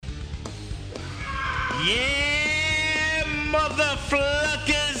Yeah,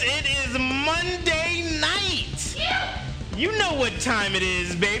 motherfuckers, it is Monday night. You know what time it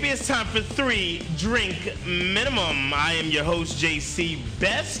is, baby. It's time for 3 Drink Minimum. I am your host, JC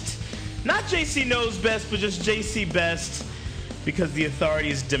Best. Not JC Knows Best, but just JC Best, because the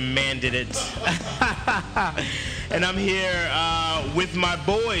authorities demanded it. And I'm here with my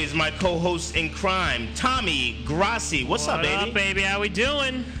boys, my co-hosts in crime, Tommy Grassi. What's up, baby? What up, baby? How we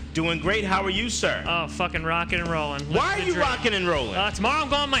doing? Doing great. How are you, sir? Oh, fucking rocking and rolling. Why are you rocking and rolling? Tomorrow I'm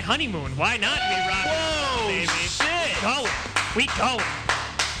going on my honeymoon. Why not be rocking and rolling, baby? Shit. We going.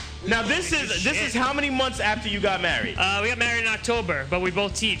 Now this is how many months after you got married? We got married in October, but we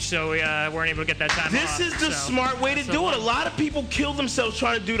both teach, so we weren't able to get that time This off. is the smart way to do it. A lot of people kill themselves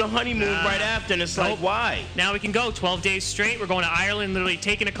trying to do the honeymoon right after, and it's like, why? Now we can go 12 days straight. We're going to Ireland, literally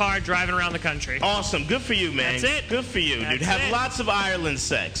taking a car, driving around the country. Awesome. Good for you, man. That's it. Good for you, dude. Have lots of Ireland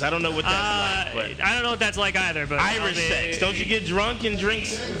sex. I don't know what that's like. But I don't know what that's like either, but Irish sex. Don't you get drunk and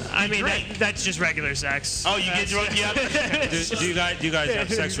drinks? I mean, that's just regular sex. Oh, you get drunk? Yeah. Do you guys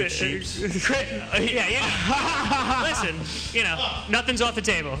have sex with sheep? Yeah. Listen, nothing's off the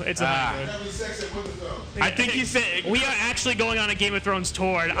table. It's a I think he said we are actually going on a Game of Thrones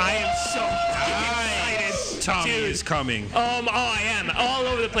tour, and I am so excited. Tommy is coming. I am all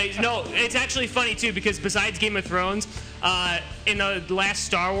over the place. No, it's actually funny too, because besides Game of Thrones, in the last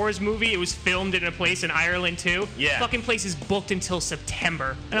Star Wars movie, it was filmed in a place in Ireland too. Yeah. Fucking place is booked until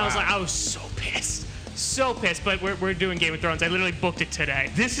September, and I was so pissed. So pissed, but we're doing Game of Thrones. I literally booked it today.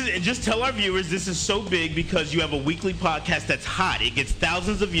 Just tell our viewers, this is so big because you have a weekly podcast that's hot. It gets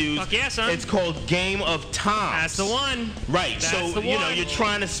thousands of views. Fuck yeah, son. It's called Game of Toms. That's the one. Right. That's so, the one. You're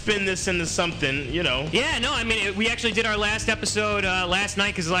trying to spin this into something, Yeah, no, I mean, we actually did our last episode last night,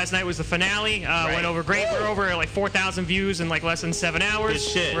 because last night was the finale. Went over great. We're over like 4,000 views in like less than 7 hours.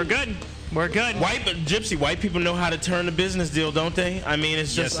 Good shit. We're good. We're good. White people know how to turn a business deal, don't they? I mean,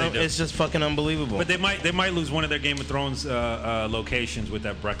 it's just it's just fucking unbelievable. But they might lose one of their Game of Thrones locations with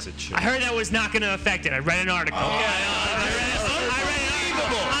that Brexit shit. I heard that was not going to affect it. I read an article. I read an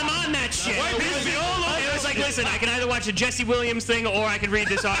article. I'm on that shit. It was like, listen, I can either watch the Jesse Williams thing or I can read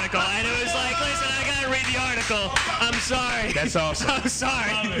this article. And it was like, listen, I got to read the article. I'm sorry. That's awesome. I'm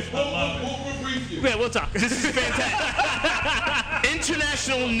sorry. Yeah, we'll talk. This is fantastic.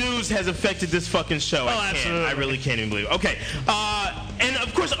 International news has affected this fucking show. Absolutely. I really can't even believe it. Okay. And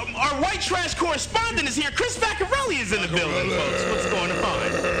of course, our white trash correspondent is here. Chris Vaccarelli is in the building, folks. What's going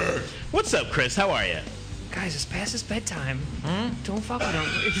on? What's up, Chris? How are you? Guys, it's past his bedtime. Don't fuck with him.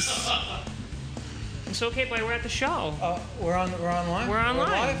 It's okay, but we're at the show. We're online. We're online. We're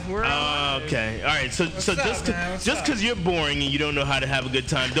online. Okay. All right. So just because you're boring and you don't know how to have a good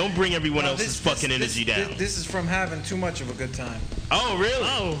time, don't bring everyone else's fucking energy down. This is from having too much of a good time. Oh, really?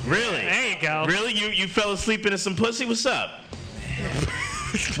 Oh, really? There you go. Really? You fell asleep into some pussy? What's up?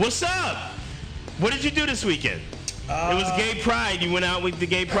 What's up? What did you do this weekend? It was Gay Pride. You went out with the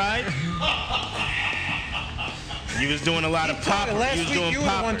Gay Pride? You was doing a lot of poppers. Last week you were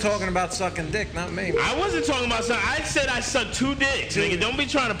the one talking about sucking dick, not me. I wasn't talking about something. I said I sucked 2 dicks. Nigga, don't be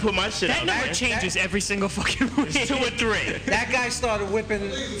trying to put my shit out there. That number changes every single fucking week. It's 2 or 3. That guy started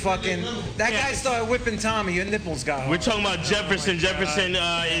whipping guy started whipping Tommy. Your nipples got hard. We're talking about Jefferson. Jefferson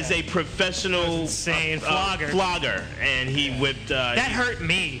is a professional flogger, and he whipped. That hurt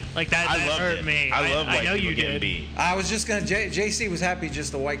me. Like that hurt me. I love white I know people you getting did. beat. I was just gonna. JC was happy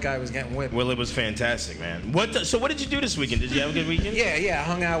just the white guy was getting whipped. Well, it was fantastic, man. So what did you do this weekend? Did you have a good weekend? Yeah. I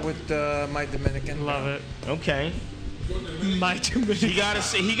hung out with my Dominican. Love it. Okay. My Dominican. He got a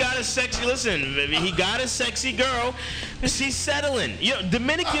sexy. Listen, he got a sexy girl. She's settling.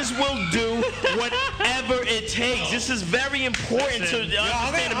 Dominicans will do whatever it takes. This is very important to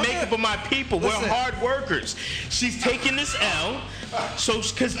understand the makeup of my people. We're hard workers. She's taking this L. So,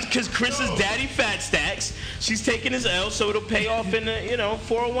 because Chris is daddy fat stacks, she's taking his L, so it'll pay off in the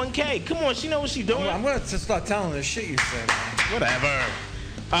 401k. Come on, she knows what she's doing. I'm gonna start telling the shit you said, man. Whatever.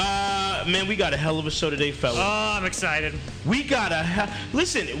 Man, we got a hell of a show today, fellas. Oh, I'm excited.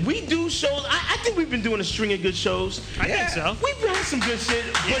 Listen, we do shows. I think we've been doing a string of good shows. I think so. We've done some good shit,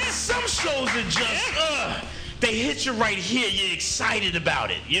 but some shows are just, they hit you right here. You're excited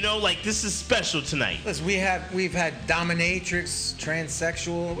about it. Like this is special tonight. Listen, we've had dominatrix,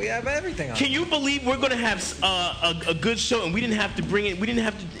 transsexual. We have everything on. Can you believe we're gonna have a good show and we didn't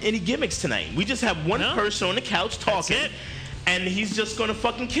have any gimmicks tonight? We just have one person on the couch talking. That's it. And he's just going to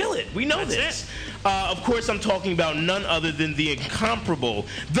fucking kill it. We know this. Of course, I'm talking about none other than the incomparable,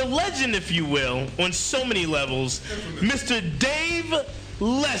 the legend, if you will, on so many levels. Mr. Dave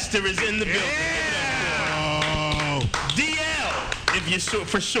Lester is in the building. Oh. DL, if you're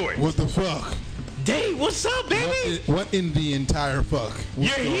for short. What the fuck? Dave, what's up, baby? What in the entire fuck?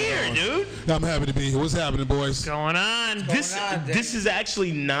 You're here, dude. I'm happy to be here. What's happening, boys? Going on? This is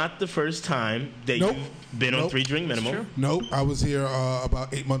actually not the first time that you've been on 3 Drink Minimum. Nope. I was here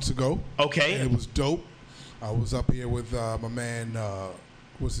about 8 months ago. Okay. And it was dope. I was up here with my man,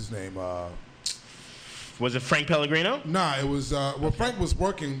 what's his name? Was it Frank Pellegrino? Nah, it was, Frank was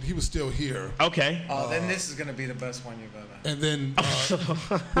working. He was still here. Okay. Oh, then this is going to be the best one you've ever had. And then,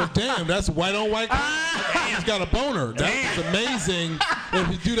 well, damn, that's white on white. He's got a boner. That was amazing.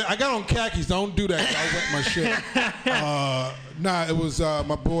 If you do that, I got on khakis. Don't do that. I wet my shit. Nah, it was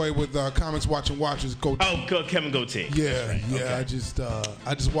my boy with Comics Watching Watchers. Kevin Goatee. Yeah. Okay.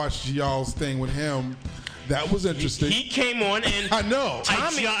 I just watched y'all's thing with him. That was interesting. He came on and I know.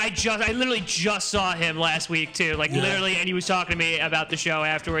 I literally just saw him last week too. Literally, and he was talking to me about the show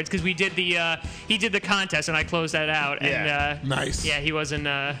afterwards because we did he did the contest and I closed that out. Yeah. And nice. Yeah, he wasn't.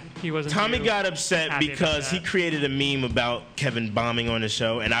 Tommy got upset because he created a meme about Kevin bombing on the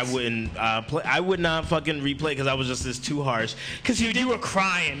show, and I wouldn't I would not fucking replay because I was just too harsh. Because you were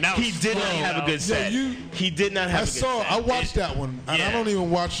crying. He did not have a good set. He did not have a good set. I watched that one, and I don't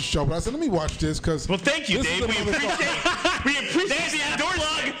even watch the show, but I said, let me watch this because. Well, thank you, Dave. We appreciate the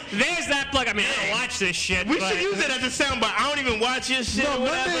endorsement. There's that plug. I mean, I don't watch this shit. We should use it as a soundbite. I don't even watch your shit.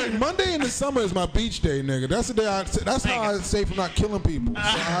 No, Monday in the summer is my beach day, nigga. That's the day. That's how I say from not killing people.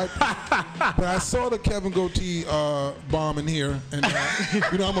 So but I saw the Kevin Goatee bomb in here, and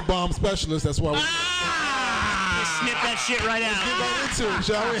I'm a bomb specialist. That's why. Snip that shit right out. Let's get right into it,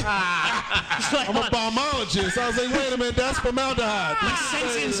 shall we? I'm a bombologist. I was like, wait a minute, that's formaldehyde. My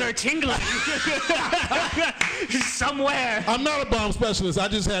senses are tingling. Somewhere. I'm not a bomb specialist. I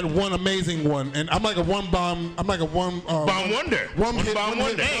just had one amazing one, and I'm like a one bomb. I'm like a one bomb wonder. One hit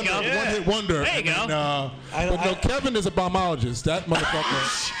wonder. There you go. One hit wonder. There you go. But no, Kevin is a bombologist. That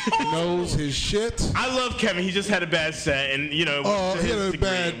motherfucker knows his shit. I love Kevin. He just had a bad set, and he had a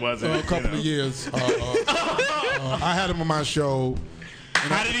bad couple of years. I had him on my show.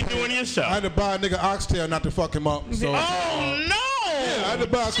 How did he do on your show? I had to buy a nigga oxtail not to fuck him up. So, oh no! Yeah, I had to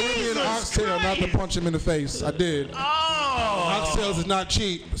buy a Caribbean oxtail not to punch him in the face. I did. Oxtails is not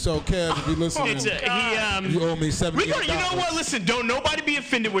cheap, so Kev, if you listening, you owe me $78. You know what? Listen, don't nobody be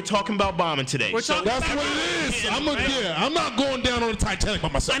offended. We're talking about bombing today. That's what it is. I'm not going down on the Titanic by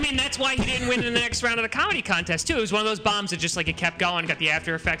myself. I mean, that's why he didn't win in the next round of the comedy contest too. It was one of those bombs that just it kept going, got the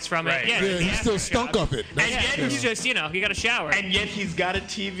after effects from it. Yeah, he still stunk of it. And yet he's just he got a shower. And yet he's got a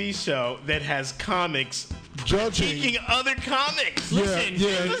TV show that has comics judging other comics. Listen,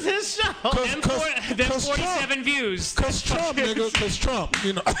 this was his show. Them 47 views. Cause Trump, nigga. Cause Trump.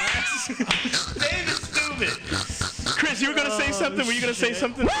 David stupid. Chris, you were gonna say something. Were you gonna say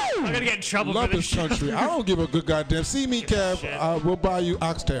something? I'm gonna get in trouble. Love this country. I don't give a good goddamn. See me, Kev. We'll buy you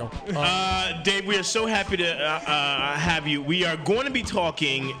oxtail. Dave, we are so happy to have you. We are going to be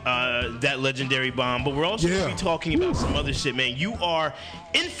talking that legendary bomb, but we're also going to be talking about some other shit, man. You are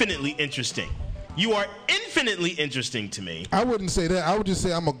infinitely interesting. You are infinitely interesting to me. I wouldn't say that. I would just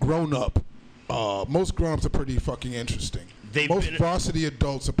say I'm a grown-up. Most grown-ups are pretty fucking interesting. Most varsity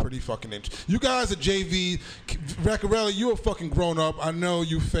adults are pretty fucking interesting. You guys at JV, Vaccarelli, you a fucking grown-up. I know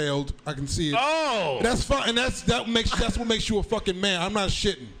you failed. I can see it. Oh! That's fine. And that's what makes you a fucking man. I'm not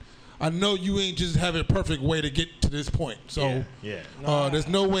shitting. I know you ain't just having a perfect way to get to this point. So there's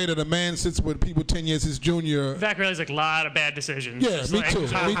no way that a man sits with people 10 years his junior. Vaccarelli's a lot of bad decisions. Yeah, me too.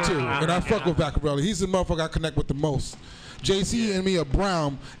 And I fuck with Vaccarelli. He's the motherfucker I connect with the most. JC and me are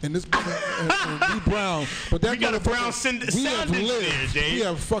brown, and this and we brown. But that motherfucker, we have lived. We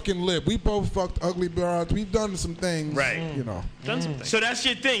have fucking lived. We both fucked ugly broads. We've done some things. Right. Done some things. So that's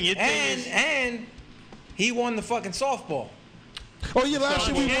your thing. Your thing is... And he won the fucking softball. Oh, yeah, last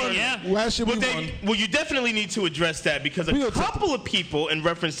year we won. Last year we won. Well, you definitely need to address that because a couple of people, in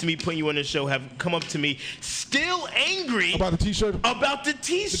reference to me putting you on the show, have come up to me still angry about the T-shirt? About the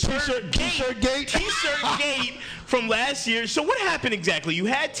T-shirt gate. T-shirt gate from last year. So what happened exactly? You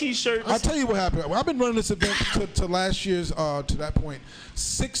had T-shirts. I'll tell you what happened. I've been running this event to last year's, to that point,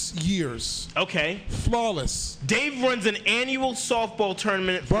 6 years. Okay. Flawless. Dave runs an annual softball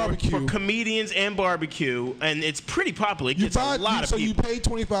tournament for comedians and barbecue, and it's pretty popular. It gets a lot of people. So you pay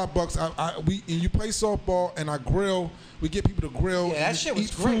 $25. And you play softball, and I grill. We get people to grill. Yeah, that shit was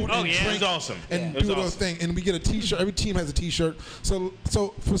eat great. food Oh, and yeah. drink It was awesome. And do the thing. And we get a T-shirt. Every team has a T-shirt. So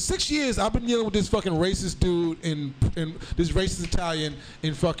for 6 years, I've been dealing with this fucking racist dude in this racist Italian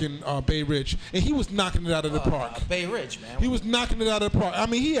in fucking Bay Ridge, and he was knocking it out of the park. Bay Ridge, man. He was knocking it out of the park. I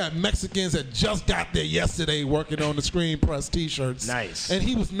mean, he had Mexicans that just got there yesterday working on the screen press T-shirts. Nice. And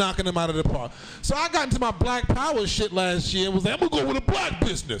he was knocking them out of the park. So I got into my Black Power shit last year and was like, I'm going to go with a black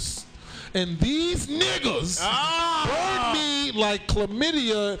business. And these niggas burned me like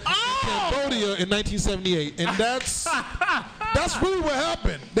chlamydia in Cambodia in 1978. And that's really what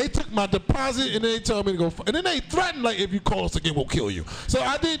happened. They took my deposit and they told me to go. And then they threatened, like, if you call us again, we'll kill you. So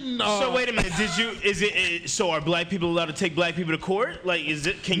I didn't. So wait a minute. So are black people allowed to take black people to court? Like,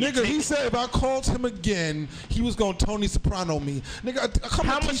 Nigga, he said if I called him again, he was going to Tony Soprano me. Nigga,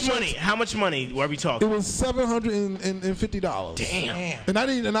 how much money? How much money were we talking? It was $750. Damn.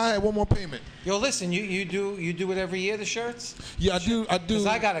 And I had one more payment. Yo, listen, you do it every year, the shirts? Yeah, I do. Because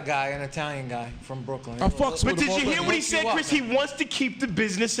I got a guy, an Italian guy from Brooklyn. I fucks with But him. did you hear what he said, Chris? He wants to keep the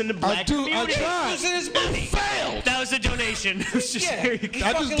business in the black community. I tried. Using his money. Failed. That was a donation. It was just Yeah. I think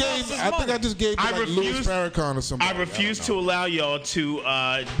I just gave to like Louis Farrakhan or something. I refuse to allow y'all to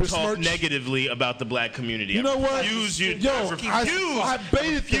talk negatively about the black community. You know what? I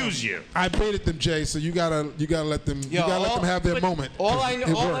baited them. I baited them, Jay. So you gotta let them. You gotta let them have their moment. All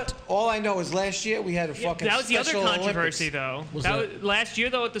I know is last year we had a fucking. That was the other Special controversy, Olympics. though. That was last year,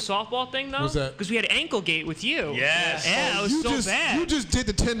 though, with the softball thing, though. What's that? Because we had Anklegate with you. Yes. Yeah, it was so bad. You just did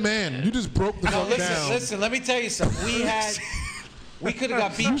the 10-man. You just broke the fuck down. Listen. Let me tell you something. We could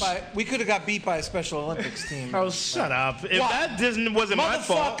have got beat by a Special Olympics team. Oh, shut up! If that wasn't my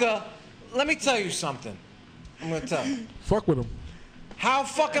fault. Motherfucker, let me tell you something. I'm gonna tell you. Fuck with him. How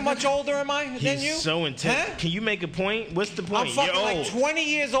fucking much older am I than you? He's so intense. Huh? Can you make a point? What's the point? I'm fucking You're like old. 20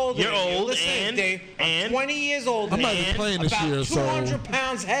 years older You're than you. old, Listen, Dave, I'm 20 years older I'm than not you. even playing this about year, so. 200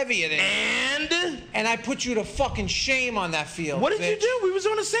 pounds heavier than you. And I put you to fucking shame on that field. what did bitch. you do? We was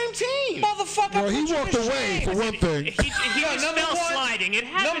on the same team. Motherfucker, Well, I he put you walked to away shame. for one thing. He was number spell one- sliding. It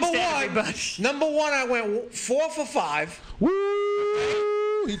happens to everybody. Number one, I went 4 for 5.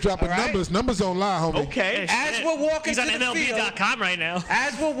 Woo! He dropping All right. numbers. Numbers don't lie, homie. Okay. As we're walking He's to on the field, MLB.com right now.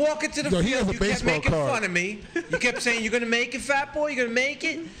 as we're walking to the Yo, he has field, a you kept baseball making card. fun of me. You kept saying, "You're gonna make it, fat boy. You're gonna make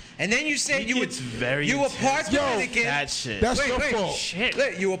it." And then you said you It's very were part intense. Dominican. That shit. That's Wait, your wait. fault. Shit.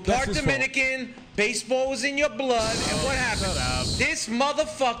 Look, you were That's part his fault. Dominican. Baseball was in your blood. And what happened? This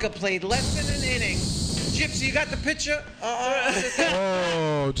motherfucker played less than an inning. Gypsy, you got the picture?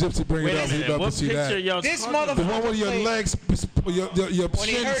 Oh, Gypsy, bring Wait it a up. He'd minute. love to What see picture that. y'all This talking about? The one with your played- legs, your When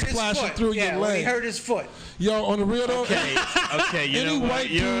he shin hurt his splashing foot. through Yeah, your when he leg. hurt his foot. Yo, on the real though. Okay, you Any know what? white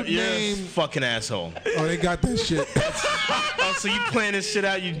You're dude a named- fucking asshole. Oh, they got that shit. Oh, so you playing this shit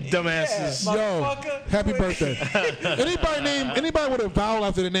out, you dumbasses. Yeah, Yo, motherfucker. happy birthday. Anybody with a vowel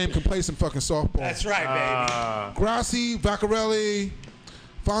after their name can play some fucking softball. That's right, baby. Grassi, Vaccarelli,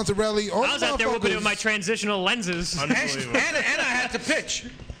 Fonzarelli, all I was out there whooping it with my motherfuckers. transitional lenses. And I had to pitch.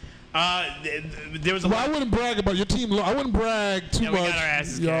 There was a Well, I lot. wouldn't brag about your team. I wouldn't brag too Yeah, we much. got our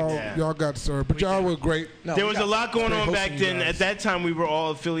asses y'all, kicked, yeah. y'all got served, but y'all were great. No, There we was got- a lot going on Great back hosting you then. guys. At that time, we were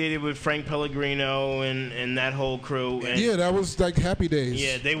all affiliated with Frank Pellegrino and that whole crew. And Yeah, that was like happy days.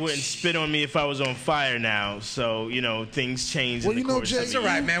 yeah, they wouldn't spit on me if I was on fire now. So, things changed Well, in the you know, course Jay, of It's the all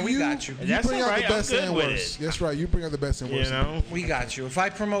right, man. We got you. You That's bring all out right. the I'm best good and with worst. it. That's right. You bring out the best and worst. We got you. If I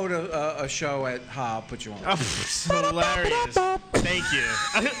promote a show at Ha, I'll put you on. Oh, it's hilarious. Thank you.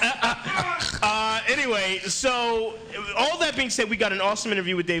 Anyway, so all that being said, we got an awesome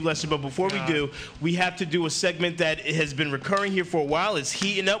interview with Dave Lester, but before we do, we have to do a segment that has been recurring here for a while. It's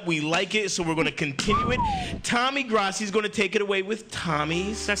heating up. We like it, so we're going to continue it. Tommy Grassi is going to take it away with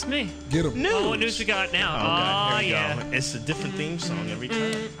Tommy's That's me. Get him. Oh, what news we got now? Oh, God, here we yeah. go. It's a different theme song every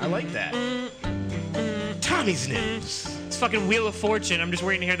time. I like that. Tommy's news. It's fucking Wheel of Fortune. I'm just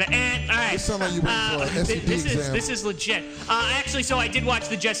waiting to hear that. All right. It sound like you waiting for an SED exam. This is legit. Actually, so I did watch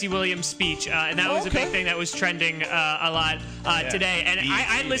the Jesse Williams speech, and that was a big Okay. thing that was trending a lot today. And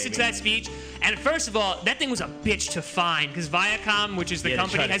I listened to that speech, and first of all, that thing was a bitch to find because Viacom, which is the Yeah, they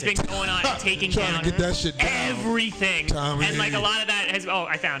company, tried to has been take- going on and taking Trying down to get that shit down. everything. Tommy. And like a lot of that has. Oh,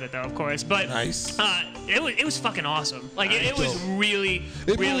 I found it though, of course. But Nice. it was fucking awesome. Like it was Dope. really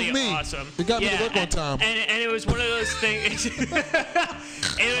It really moved me. awesome. It got me to work on time. And it was one of those things.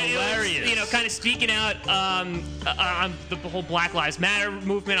 Hilarious. It was, kind of speaking out on the whole Black Lives Matter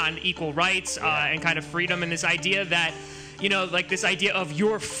movement, on equal rights and kind of freedom, and this idea that. Like this idea of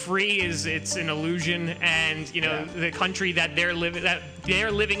you're free it's an illusion, and the country that they're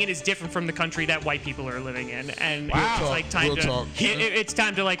living in is different from the country that white people are living in, and it's like time Real to talk. it's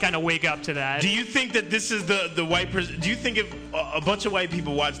time to like kind of wake up to that. Do you think that this is the white person? Do you think if a bunch of white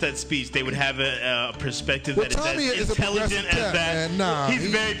people watched that speech, they would have a perspective Well, that Tommy is is a as intelligent progressive as cat, that? man. Nah, he's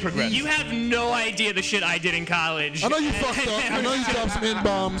very progressive. You have no idea the shit I did in college. I know you fucked up. I know you dropped some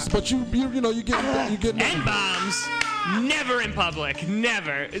N-bombs, but you get N-bombs. Never in public.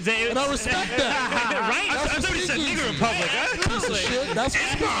 Never. And I respect that. Right? I thought he said nigger in public. Piece of shit. That's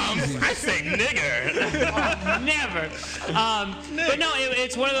I say nigger. Never. But no,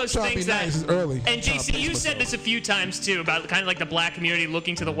 it's one of those Trying to things be that. nice is early. And Trying to JC, pace you said myself. this a few times too about kind of like the black community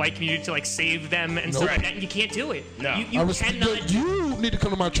looking to the white community to like save them and stuff like that. And you can't do it. No. You cannot. You need to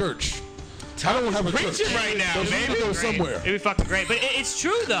come to my church. I don't have a church. Preaching right now, So you need baby. to go somewhere. It'd be fucking great, but it's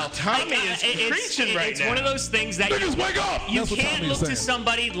true though. Tommy is preaching right It's now. one of those things that Niggas, wake up! you That's what can't Tommy look is to saying.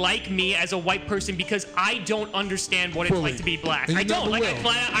 somebody like me as a white person because I don't understand what it's Fully. like to be black. And you I don't. never Like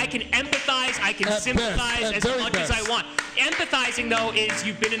will. I can empathize, I can At sympathize best, at as very much as best. I want. Empathizing though is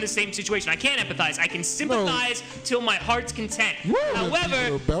you've been in the same situation. I can't empathize. I can sympathize till my heart's content. Woo, However,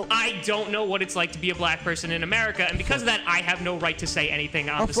 little belt. I don't know what it's like to be a black person in America, and because of that, I have no right to say anything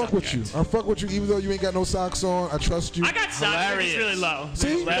on I the fuck subject. with you. I fuck with you even though you ain't got no socks on. I trust you. I got socks, but it's Hilarious. really low.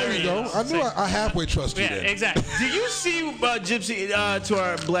 See, there you go. I knew I halfway trust you Yeah, then. exactly. Do you see, Gypsy, to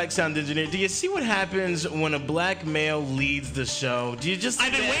our black sound engineer, do you see what happens when a black male leads the show? Do you just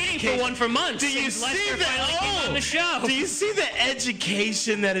I've been waiting for one for months. Do you since see Lester that? finally came on the show. Do you see the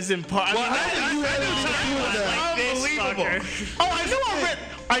education that is imparted? Well, I think you had anything to do with that. Like this Unbelievable. fucker. Oh,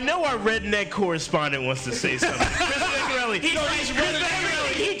 I know our redneck correspondent wants to say something. Chris Nicorelli.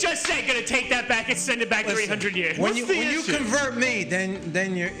 He just said, gonna take that back and send it back 300 years. When What's you the when you issue? convert me,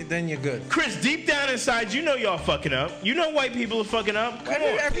 then you're good. Chris, deep down inside, you know y'all fucking up. You know white people are fucking up. Come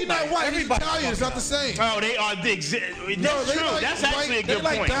on. He's not white. He's Italian. It's not the same. Oh, they are the That's they true. like That's white, actually a they good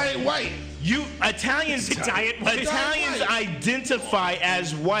like point. diet white. You Italians Diet white. Italians identify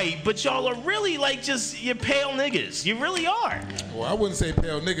as white, but y'all are really like just you're pale niggas. You really are. Well, I wouldn't say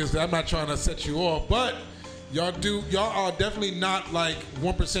pale niggas. I'm not trying to set you off, but y'all are definitely not like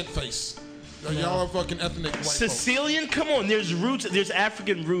 1% face. Y'all are fucking ethnic white folks. Sicilian, come on. There's roots. There's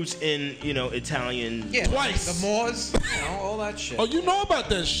African roots in Italian. Yeah, Twice. the Moors, all that shit. Oh, you know about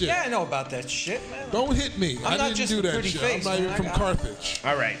that shit? Yeah, I know about that shit, man. Don't hit me. I'm I not didn't just do a that pretty shit. face, I'm not man. even from I got- Carthage.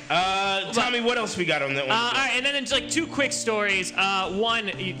 All right, Tommy. What else we got on that one? All right, and then it's like two quick stories.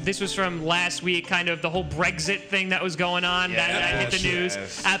 One, this was from last week, kind of the whole Brexit thing that was going on that hit the bullshit. news.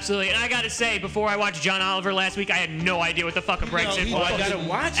 Yes. Absolutely. And I got to say, before I watched John Oliver last week, I had no idea what the fuck a Brexit he was. I gotta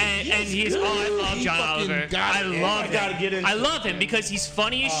watch it. And he's I love He John fucking Oliver. got I it. love I gotta him. get into I it. love him because he's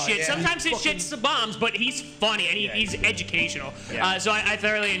funny as shit. yeah. Sometimes his shit's bombs, but he's funny and he's educational. Yeah. So I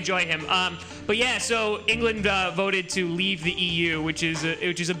thoroughly enjoy him. But yeah, so England voted to leave the EU, which is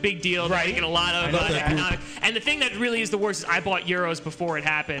a big deal. They're Right. making a lot of love that economic. And the thing that really is the worst is I bought euros before it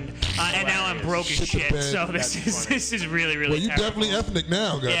happened, and now I'm broke as Shit the shit. bed. So this is really Well, you terrible. definitely ethnic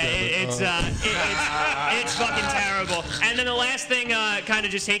now, Yeah, goddammit. it's fucking terrible. And then the last thing, kind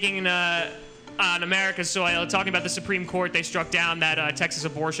of just taking on America's soil, talking about the Supreme Court, they struck down that Texas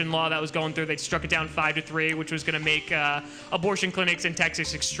abortion law that was going through. They struck it down 5-3, which was going to make abortion clinics in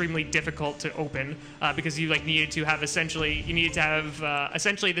Texas extremely difficult to open because you needed to have essentially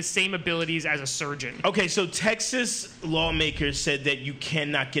the same abilities as a surgeon. Okay, so Texas lawmakers said that you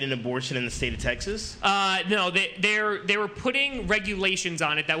cannot get an abortion in the state of Texas. No, they were putting regulations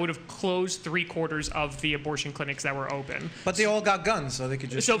on it that would have closed 3/4 of the abortion clinics that were open. But they all got guns, so they could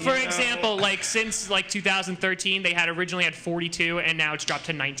just. So, for example, since 2013, they had originally had 42, and now it's dropped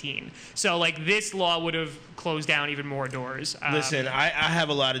to 19. So, this law would have closed down even more doors. Listen, I have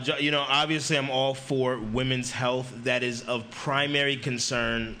a lot of, obviously I'm all for women's health. That is of primary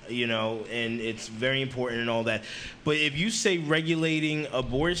concern, and it's very important and all that. But if you say regulating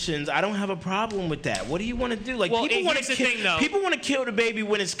abortions, I don't have a problem with that. What do you want to do? Well, people want here's to the thing, though. People want to kill the baby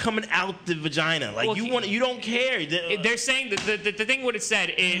when it's coming out the vagina. Well, You don't care. They're saying that the thing would have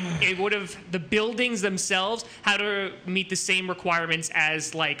said it would have the buildings themselves had to meet the same requirements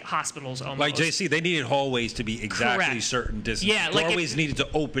as hospitals almost. Like JC, they needed hallways to be exactly Correct. certain distance. Yeah, doorways needed to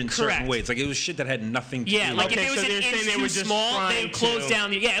open certain Correct. ways. It was shit that had nothing to do. Yeah, Okay, if it was so an they're saying inch they too were just small, they trying would close to-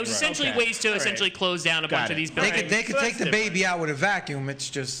 down. Yeah, it was essentially okay. ways to All right. essentially close down a Got bunch it. of these They buildings. could take That's the different. baby out with a vacuum. It's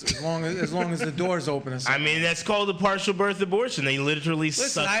just as long as the door's open. Or I something. mean, that's called a partial birth abortion. They literally Listen,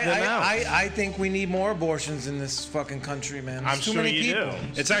 suck them out. I think we need more abortions in this fucking country, man. There's I'm too sure many you people. do.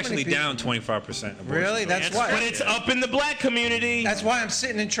 There's It's too actually many down people. 25%. abortion Really? rate. That's why. But it's up in the black community. That's why I'm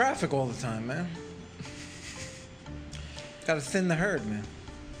sitting in traffic all the time, man. Got to thin the herd, man.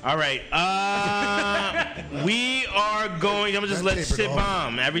 All right. We are going. I'm gonna just let That tapered shit off.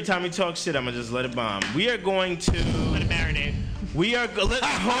 bomb. Every time we talk shit, I'm gonna just let it bomb. We are going to. Let it marinate. We are. All right.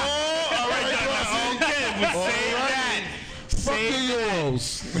 Okay. We'll save that. Fuck the Save that.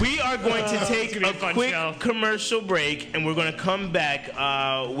 euros. We are going to take gonna be a a fun quick show. commercial break, and we're going to come back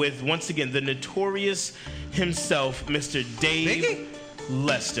with once again the notorious himself, Mr. Dave. Biggie?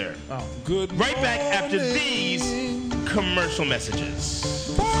 Lester. Oh. Good Right back after morning. these commercial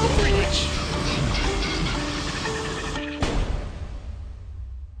messages.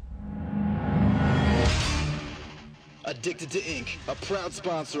 Addicted to Ink, a proud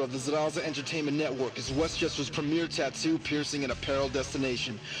sponsor of the Zaraza Entertainment Network, is Westchester's premier tattoo, piercing, and apparel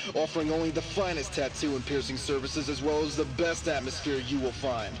destination, offering only the finest tattoo and piercing services as well as the best atmosphere you will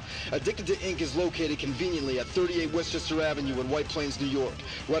find. Addicted to Ink is located conveniently at 38 Westchester Avenue in White Plains, New York,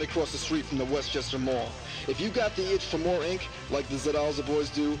 right across the street from the Westchester Mall. If you got the itch for more ink, like the Zaraza boys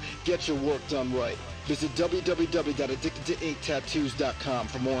do, get your work done right. Visit www.addictedtoinktattoos.com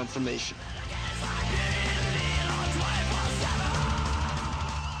for more information.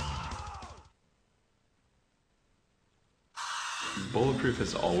 Bulletproof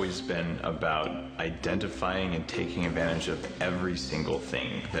has always been about identifying and taking advantage of every single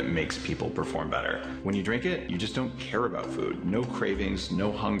thing that makes people perform better. When you drink it, you just don't care about food. No cravings, no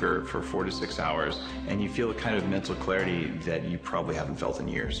hunger for 4 to 6 hours, and you feel a kind of mental clarity that you probably haven't felt in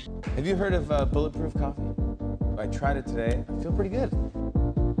years. Have you heard of Bulletproof coffee? I tried it today. I feel pretty good.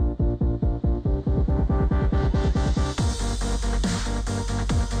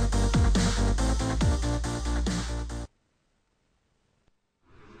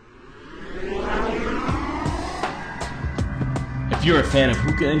 If you're a fan of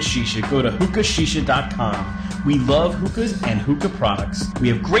hookah and shisha, go to hookahshisha.com. We love hookahs and hookah products. We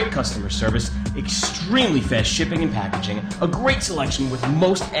have great customer service, extremely fast shipping and packaging, a great selection with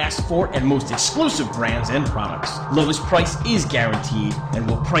most asked for and most exclusive brands and products. Lowest price is guaranteed and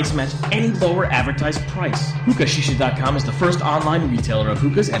will price match any lower advertised price. Hookahshisha.com is the first online retailer of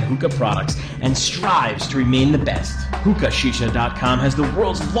hookahs and hookah products and strives to remain the best. Hookahshisha.com has the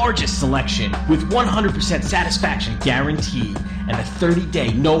world's largest selection with 100% satisfaction guaranteed and a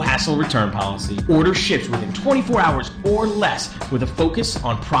 30-day no-hassle return policy. Order ships within 24 hours or less with a focus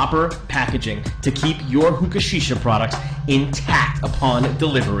on proper packaging to keep your hookah shisha products intact upon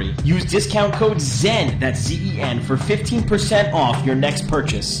delivery. Use discount code ZEN, that's Z-E-N, for 15% off your next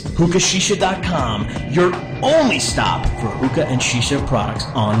purchase. Hookahshisha.com, your only stop for hookah and shisha products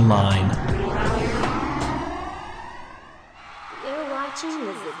online. You're watching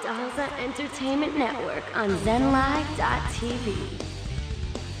the Zaraza Entertainment Network on ZenLive.tv.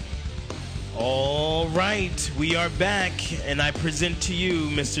 All right, we are back, and I present to you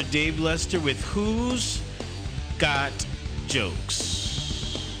Mr. Dave Lester with Who's Got Jokes.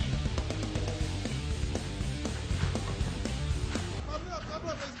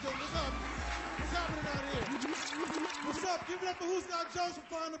 What's up? Give it up for Who's Got Jokes for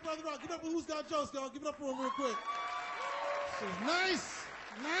flying the brother out. Give it up for Who's Got Jokes, y'all. Give it up for him real quick. This is nice.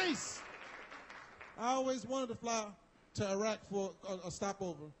 Nice. I always wanted to fly to Iraq for a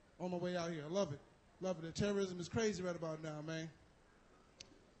stopover on my way out here. I love it. Love it. The terrorism is crazy right about now, man.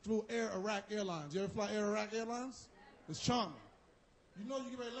 Flew Air Iraq Airlines. You ever fly Air Iraq Airlines? It's charming. You know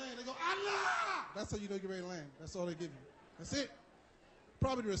you get ready to land. They go, Allah! That's how you know you get ready to land. That's all they give you. That's it.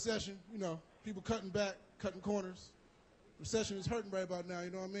 Probably the recession, you know, people cutting back, cutting corners. Recession is hurting right about now,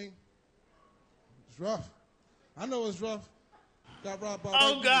 you know what I mean? It's rough. I know it's rough. Got robbed by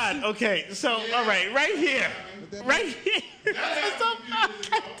Oh, God. Okay. So, all right. Right here. Right here.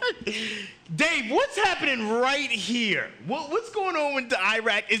 Dave, what's happening right here? What's going on with the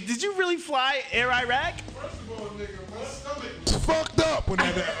Iraq? Did you really fly Air Iraq? First of all, nigga, my stomach. It's fucked up when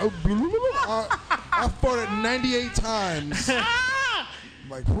I fought it 98 times.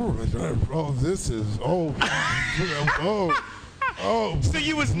 Like, oh, this is, oh. So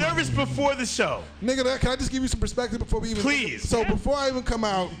you was nervous before the show? Nigga, can I just give you some perspective before we even... Please. So before I even come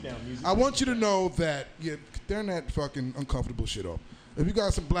out, I want you to know that turn that fucking uncomfortable shit off. If you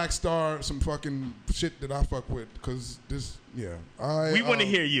got some Black Star, some fucking shit that I fuck with, because this, we want to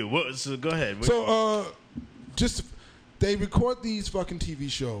hear you. So go ahead. So, they record these fucking TV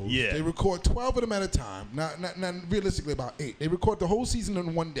shows. Yeah. They record 12 of them at a time. Not realistically about 8. They record the whole season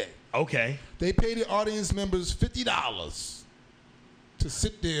in one day. Okay. They pay the audience members $50 to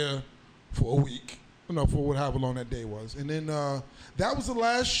sit there for a week, for however long that day was. And then that was the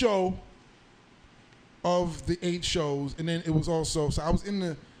last show of the 8 shows. And then it was also, so I was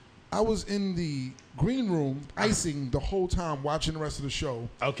in the green room icing the whole time watching the rest of the show.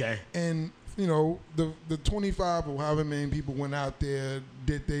 Okay. And, the 25 or however many people went out there,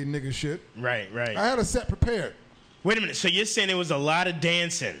 did they nigga shit. Right. I had a set prepared. Wait a minute. So you're saying there was a lot of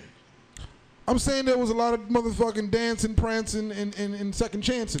dancing? I'm saying there was a lot of motherfucking dancing, prancing, and second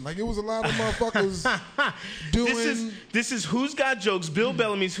chancing. Like, it was a lot of motherfuckers doing... This is Who's Got Jokes, Bill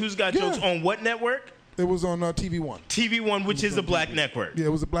Bellamy's Who's Got Jokes on what network? It was on TV1. TV1, which is a black network. Yeah,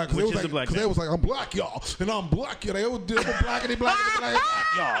 it was a black. Which is a black network. They was like, I'm black, y'all, and I'm black, y'all. They would do blackity black,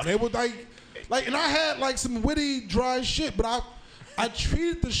 y'all. They would like, and I had like some witty, dry shit, but I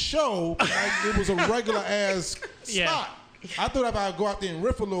treated the show like it was a regular ass spot. I thought if I'd go out there and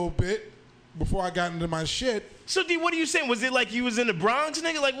riff a little bit before I got into my shit. So, D, what are you saying? Was it like you was in the Bronx,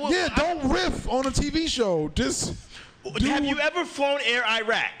 nigga? Like, what? Yeah, don't riff on a TV show. Just have you ever flown Air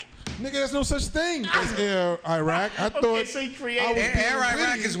Iraq? Nigga, there's no such thing as Air Iraq. I thought so Air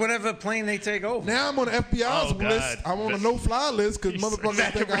Iraq is whatever plane they take over. Now I'm on the FBI's list. I'm on a no-fly list because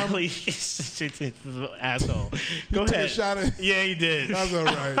motherfuckers think I'm asshole. Go ahead. Yeah, he did. That's all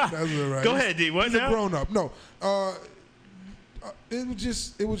right. That's all right. Go ahead, D. What He's now? a grown-up. No. It was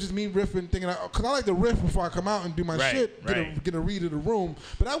just me riffing, thinking because I like to riff before I come out and do my shit, get a read of the room.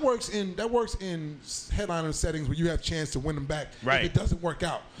 But that works in headliner settings where you have a chance to win them back if it doesn't work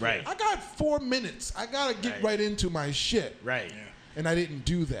out. Right. I got 4 minutes. I gotta get right into my shit. Right. Yeah. And I didn't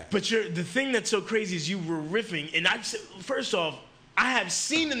do that. But the thing that's so crazy is you were riffing, and first off, I have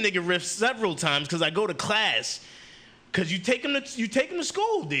seen the nigga riff several times because I go to class. Because you take him to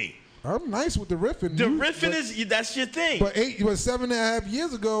school, D. I'm nice with the riffing. The riffing that's your thing. But 7.5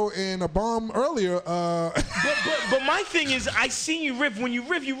 years ago and a bomb earlier. But my thing is, I seen you riff. When you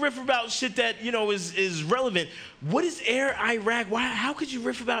riff about shit that is relevant. What is Air Iraq? How could you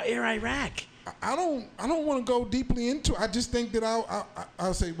riff about Air Iraq? I don't want to go deeply into it. I just think that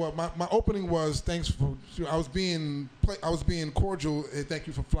I'll say, well, my opening was thanks for. I was being cordial. And thank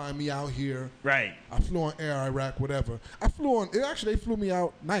you for flying me out here. Right. I flew on Air Iraq, whatever. I flew on. They flew me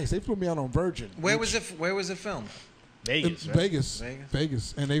out nice. They flew me out on Virgin. Where was it filmed? Vegas. Right?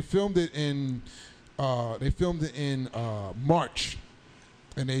 Vegas. And they filmed it in. March,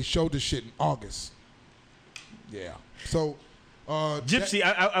 and they showed the shit in August. Yeah. So. Gypsy,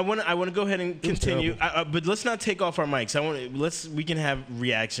 I want to go ahead and continue, but let's not take off our mics. We can have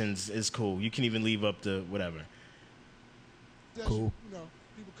reactions. It's cool. You can even leave up the whatever. Cool.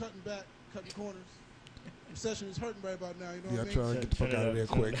 People cutting back, cutting corners. Recession is hurting right about now. You know what I mean? Trying to get the fuck out of there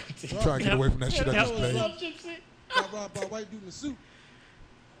quick. Trying to get away from that shit I just played. Got robbed by a white dude in a suit.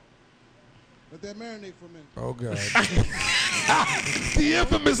 Let that marinate for a minute. Oh God. The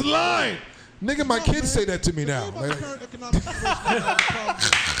infamous line. Nigga, my kids say that to me now. Like, damn, let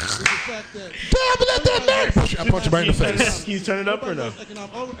that man! I punch him right in the face. Can you turn it up or no?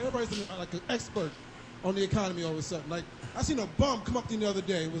 Everybody's like an expert on the economy all of a sudden. Like, I seen a bum come up to me the other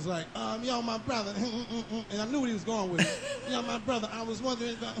day. It was like, yo, my brother, and I knew what he was going with. Yo, my brother, I was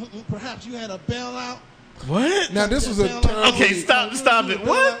wondering, perhaps you had a bailout. What? Now this was a term. Okay, stop it.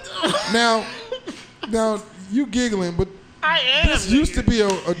 What? Now, you giggling, but this used to be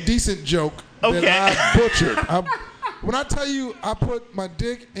a decent joke. Okay. That I butchered. When I tell you I put my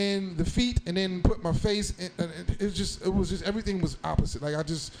dick in the feet and then put my face in, it was just everything was opposite. Like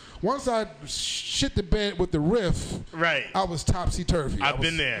once I shit the bed with the riff, right, I was topsy-turvy. I've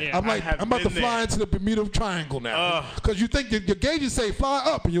been there. Yeah, I'm about to fly into the Bermuda Triangle now. Because you think your gauges say fly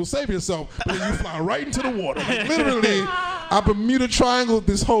up and you'll save yourself, but then you fly right into the water. Like, literally, I Bermuda Triangle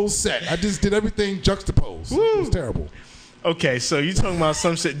this whole set. I just did everything juxtaposed. It was terrible. Okay, so you talking about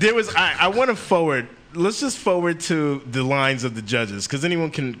some shit. I want to forward. Let's just forward to the lines of the judges, because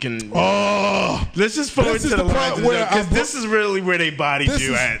anyone can. Let's just forward to the lines of the judges, because this is really where they bodied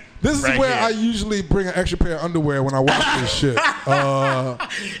you at. This is where I usually bring an extra pair of underwear when I watch this shit.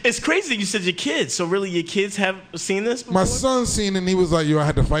 It's crazy you said your kids. So really, your kids have seen this before? My son's seen it, and he was like, yo, I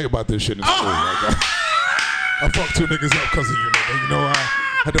had to fight about this shit in school. Like, I fucked 2 niggas up because of you, nigga. You know, I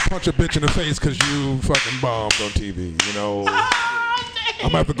had to punch a bitch in the face because you fucking bombed on TV. You know, I'm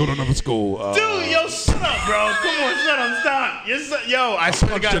gonna have to go to another school. Dude, yo, shut up, bro. Come on, shut up, stop. Yo, I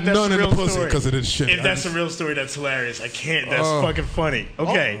swear to God, that's a real story. Because of this shit. If that's a real story, that's hilarious. I can't. That's fucking funny.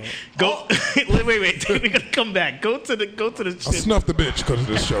 Okay, go. Wait. We're gonna come back. Go to the. I snuffed the bitch because of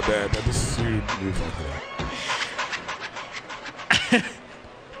this show, Dad. This is you fucking.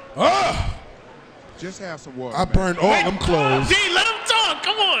 Just have some water. I burned all them clothes. D, let him talk.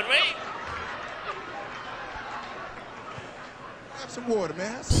 Come on, man. Have some water,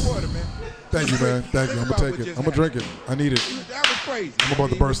 man. Have some water, man. Thank you, man. Thank you. I'm gonna take it. I'm gonna drink it. I need it. That was crazy. I'm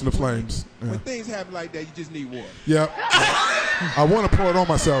about to burst into flames. When things happen like that, you just need water. Yep. I want to pour it on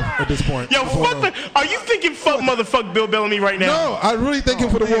myself at this point. Yo, are you thinking motherfuck Bill Bellamy right now? No, I really thinking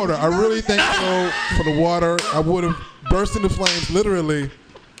for the water. I really think for the water. I would have burst into flames literally.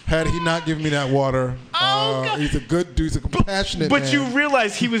 Had he not given me that water, he's a good dude. He's a compassionate man. But you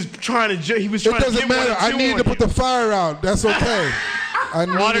realize he was trying to. He was trying. It doesn't matter. I needed to put the fire out. That's okay.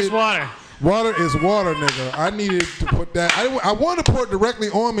 Water's water. Water is water, nigga. I needed to put that. I wanted to pour it directly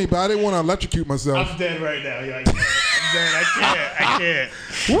on me, but I didn't want to electrocute myself. I'm dead right now. Yo, I can't. I'm dead. I can't.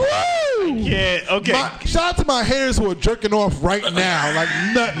 Woo! I can't. Okay. Shout out to my haters who are jerking off right now, like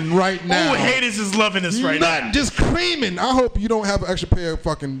nothing right now. Ooh, haters is loving this right now. Just creaming. I hope you don't have an extra pair of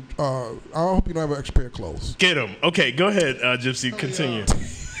fucking. I hope you don't have an extra pair of clothes. Get them. Okay, go ahead, Gypsy. Continue.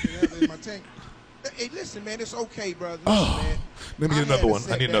 Hey, listen, man, it's okay, brother. Oh, man. Let me get another one.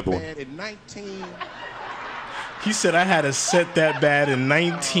 I need another one. In 19. He said I had a set that bad in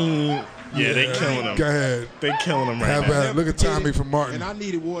 19. Yeah, they killing him. Go ahead. They killing him right now. Look at Tommy from Martin. And I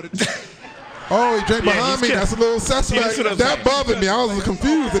needed water too. Oh, he drank behind me. That's a little suspect. That bothered me. I was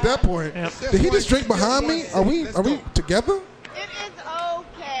confused at that point. Did he just drink behind me? Are we together? It is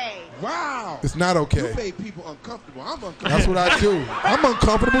okay. Wow. It's not okay. You made people uncomfortable. I'm uncomfortable. That's what I do. I'm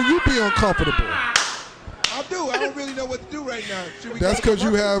uncomfortable. You be uncomfortable. I do. I don't really know what to do right now. That's because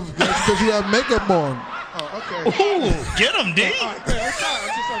you have makeup on. Oh, okay. Ooh, get him, D. I'm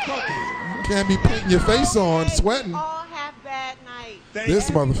just uncomfortable. You can't be painting your face on, sweating. All have bad nights. This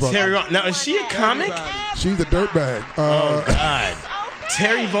motherfucker. Terry Vaughn. Now, is she a comic? She's a dirtbag. Oh, God.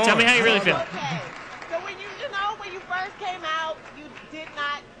 Terry Vaughn. Tell me how you really feel. Okay. So when you first came out, you did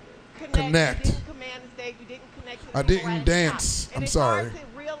not Connect. You didn't command the stage. You didn't connect. I didn't dance. I'm sorry. And it's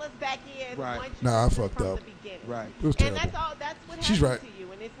hard to reel us back in. Right. once you Nah, I listen fucked from up. the beginning. Right. It was And terrible. that's what She's happened right. to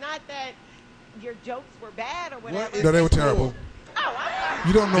you. And it's not that your jokes were bad or whatever. No, they were terrible. Oh, I'm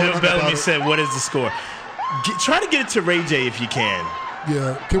You don't know Bill nothing Bellamy about it. said, what is the score? Try to get it to Ray J if you can.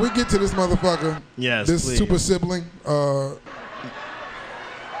 Yeah. Can we get to this motherfucker? Yes, This please. super sibling.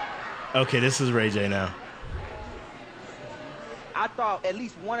 Okay, this is Ray J now. I thought at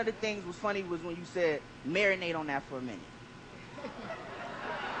least one of the things was funny was when you said marinate on that for a minute.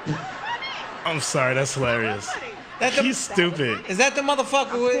 I'm sorry, that's hilarious. He's stupid. Is that the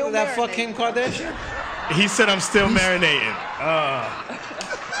motherfucker with that fuck Kim Kardashian? He said I'm still marinating.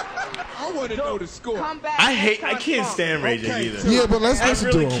 I want to know the score. I can't stand Ray J either. Yeah, but let's listen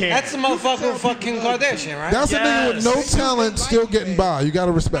really to him. can't. That's the motherfucker with fucking Kardashian, right? That's a nigga with no talent still getting by. You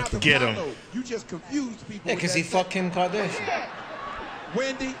gotta respect him. Get him. You just confused people. Yeah, because he fucked Kim Kardashian.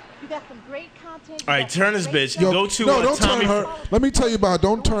 Wendy. You got some great content. All right, turn this bitch. Yo, Go to no, don't Tommy. turn her. Let me tell you about.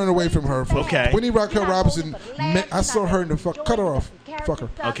 Don't turn away from her. Okay. Whitney Raquel Robinson. I saw her in the fuck. Cut her off. Fuck her.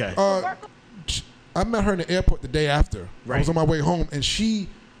 Okay. I met her in the airport the day after. I was on my way home, and she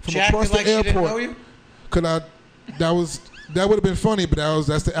from She across acted like the she didn't know airport. you? That would have been funny, but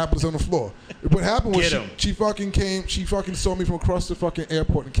that's the apples on the floor. What happened was Get 'em. she fucking saw me from across the fucking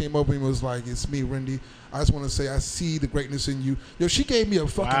airport and came over and was like, "It's me, Rindy. I just want to say I see the greatness in you." Yo, she gave me a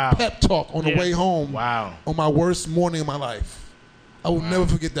fucking pep talk on the way home. Wow. On my worst morning of my life. I will never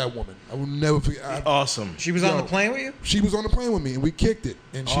forget that woman. I will never forget. Awesome. She was on the plane with you? She was on the plane with me, and we kicked it.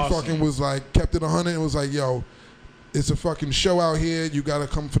 And she Awesome. fucking was like, kept it 100 and was like, "Yo, it's a fucking show out here. You got to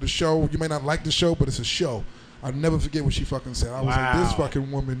come for the show. You may not like the show, but it's a show." I'll never forget what she fucking said. I was like, this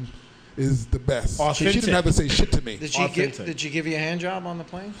fucking woman is the best. She didn't have to say shit to me. Did she give you a hand job on the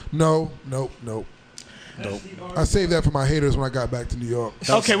plane? No. I saved that for my haters when I got back to New York.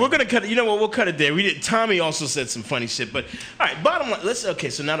 Okay, we're gonna cut it. You know what? We'll cut it there. We did. Tommy also said some funny shit, but all right. Bottom line. Okay.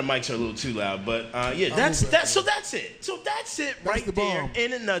 So now the mics are a little too loud, but yeah, that's it. So that's it right there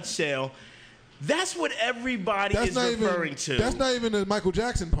in a nutshell. That's what everybody is referring to. That's not even the Michael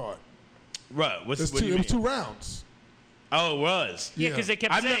Jackson part. Right. What It do you was mean? 2 rounds. Oh, it was. Yeah, because they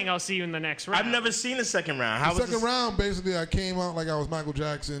kept saying, "I'll see you in the next round." I've never seen the second round. How The was second round, basically, I came out like I was Michael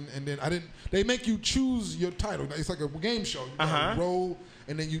Jackson, and then I didn't. They make you choose your title. It's like a game show. You gotta roll,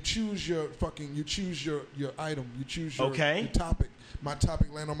 and then you choose your your item. You choose your topic. My topic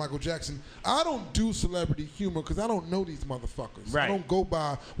landed on Michael Jackson. I don't do celebrity humor because I don't know these motherfuckers. Right. I don't go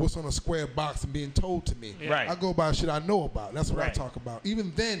by what's on a square box and being told to me. Right. I go by shit I know about. That's what I Right. talk about.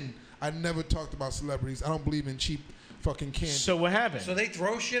 Even then, I never talked about celebrities. I don't believe in cheap fucking candy. So what happened? So they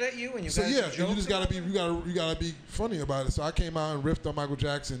throw shit at you and you So guys yeah, joke you just gotta be you gotta be funny about it. So I came out and riffed on Michael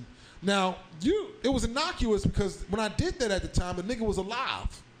Jackson. Now it was innocuous because when I did that at the time, the nigga was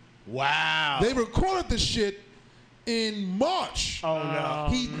alive. Wow. They recorded the shit in March. Oh no.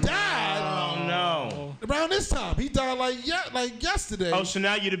 He died. Oh no. Around this time, he died like yesterday. Oh, so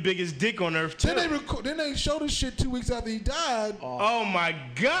now you're the biggest dick on earth too. Then they showed this shit 2 weeks after he died. Oh my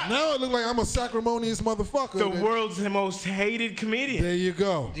God. Now it look like I'm a sacrimonious motherfucker. The world's most hated comedian. There you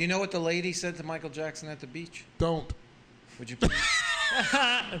go. Do you know what the lady said to Michael Jackson at the beach? Don't. Would you please,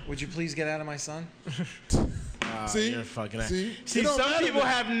 would you please get out of my son? See? You're fucking See? See, It don't some matter people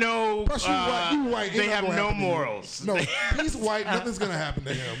that- have no. Plus, you white. they Ain't have nothing gonna no happen to you. morals. No, he's white. Nothing's gonna happen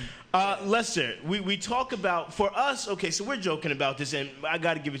to him. Lester, we talk about, for us, okay, so we're joking about this, and I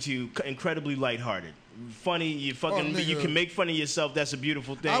got to give it to you, incredibly lighthearted. Funny, you fucking, you can make fun of yourself. That's a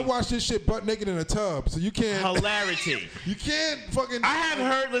beautiful thing. I watch this shit butt naked in a tub, so you can't. Hilarity. You can't fucking. I have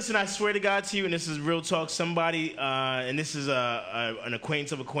heard. Listen, I swear to God to you, and this is real talk. Somebody, and this is an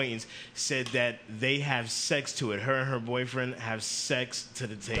acquaintance of acquaintance, said that they have sex to it. Her and her boyfriend have sex to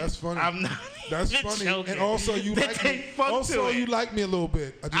the tape. That's funny. I'm not. That's funny. Joking. And also, you like me. Also, you like me a little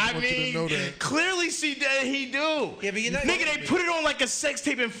bit. I just want you to know that. Clearly, see that he do. Yeah, but you know, nigga, they put it on like a sex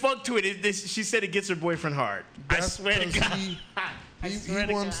tape and fuck to it. She said it gets her boyfriend hard. I swear to God.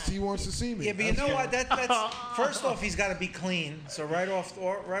 He wants to see me. Yeah, but you know what? That's first off, he's got to be clean. So right off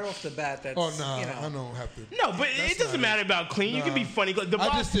the bat, that's. Oh no, you know. I don't have to. No, but it doesn't matter about clean. You can be funny.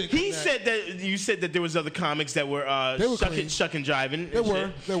 He said that you said that there was other comics that were shuck and jiving.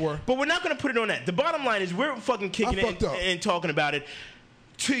 They were. But we're not going to put it on that. The bottom line is we're fucking kicking it and talking about it.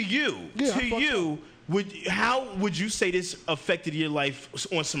 To you, how would you say this affected your life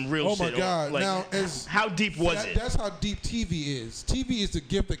on some real shit? Oh my God! Like, now, how deep was it? That's how deep TV is. TV is the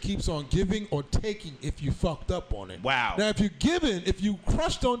gift that keeps on giving or taking if you fucked up on it. Wow. Now, if you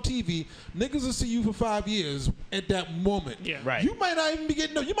crushed on TV, niggas will see you for 5 years at that moment. Yeah. Right. You might not even be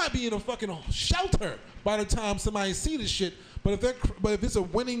getting. You might be in a fucking shelter by the time somebody see this shit. But if it's a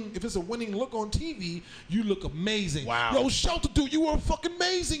winning look on TV, you look amazing. Wow. Yo, Shelter dude, you were fucking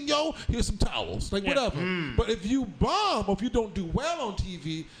amazing, yo. Here's some towels, like whatever. But if you bomb or if you don't do well on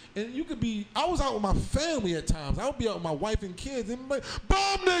TV, and you could be, I was out with my family at times. I would be out with my wife and kids, and like,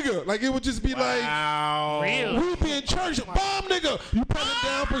 bomb nigga, like it would just be like, really? we'd be in church, bomb nigga. You put it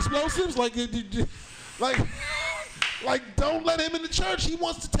down for explosives, like, don't let him in the church. He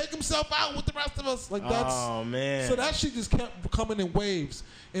wants to take himself out with the rest of us. Like that's. Oh man. So that shit just kept coming in waves.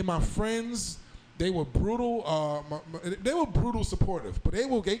 And my friends, they were brutal. They were brutal supportive, but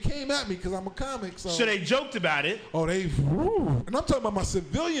they came at me because I'm a comic. So they joked about it. Oh, and I'm talking about my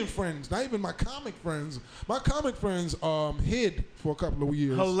civilian friends, not even my comic friends. My comic friends hid for a couple of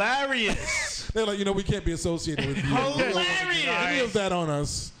years. Hilarious. They're like, we can't be associated with you. Hilarious. Any of that on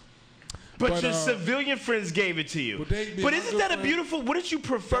us. But your civilian friends gave it to you. But isn't that a beautiful? Wouldn't you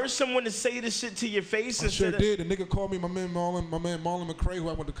prefer someone to say this shit to your face? I sure did. The nigga called me, my man Marlon McCray, who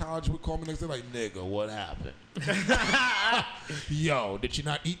I went to college with, called me next day like, nigga, what happened? Yo, did you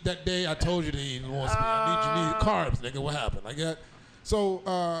not eat that day? I told you to eat. I need carbs, nigga. What happened? Like that. So,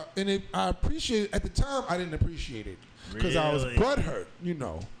 I appreciate it. At the time, I didn't appreciate it because I was butthurt.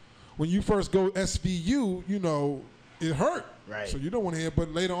 When you first go SVU, it hurt. Right. So you don't want to hear.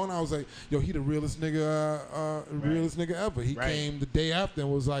 But later on, I was like, yo, he the realest nigga, realest nigga ever. He came the day after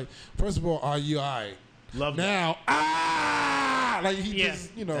and was like, first of all, are you all right? Love now, like he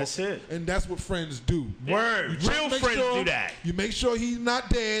just, That's it. And that's what friends do. Word. Real friends do that. You make sure he's not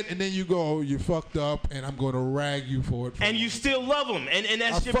dead, and then you go, you fucked up, and I'm going to rag you for it. And you still love him, and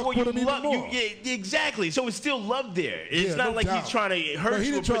that's your boy. You love you. Yeah, exactly. So it's still love there. It's not like he's trying to hurt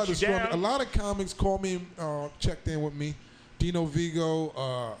you or put you down. A lot of comics called me, checked in with me. Dino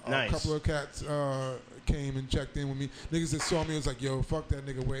Vigo, nice. A couple of cats came and checked in with me. Niggas that saw me was like, yo, fuck that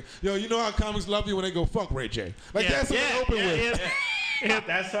nigga Ray. Yo, you know how comics love you when they go, fuck Ray J. Like, that's what they open with. Yeah,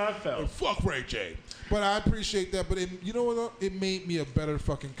 that's how I felt. Fuck Ray J. But I appreciate that. But you know what? It made me a better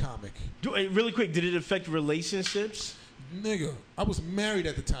fucking comic. Really quick, did it affect relationships? Nigga, I was married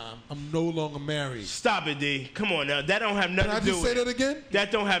at the time. I'm no longer married. Stop it, D. Come on now. That don't have nothing to do with it. Can I just say that again?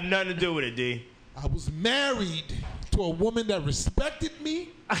 That don't have nothing to do with it, D. I was married to a woman that respected me.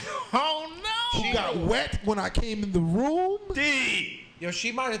 Oh, no. Who got wet when I came in the room. D. Yo,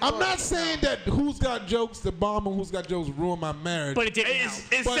 she might have. I'm not saying that Who's Got Jokes, the bomb and Who's Got Jokes ruined my marriage. But it didn't.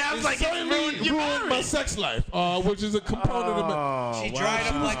 It sounds like it ruined my sex life, which is a component of my. She dried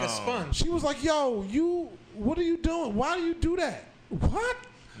up like a sponge. She was like, yo, what are you doing? Why do you do that? What?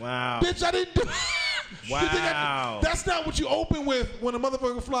 Wow. Bitch, I didn't do Wow. That's not what you open with when a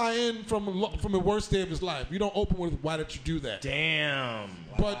motherfucker fly in from the worst day of his life. You don't open with, why did you do that? Damn.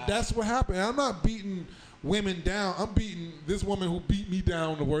 But that's what happened. I'm not beating women down. I'm beating this woman who beat me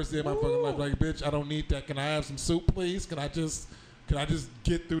down the worst day of my fucking life. Like, bitch, I don't need that. Can I have some soup, please? Can I just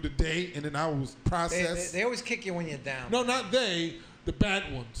get through the day? And then I was processed. They always kick you when you're down. No, not they. The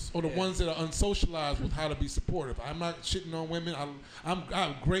bad ones, or the ones that are unsocialized with how to be supportive. I'm not shitting on women. I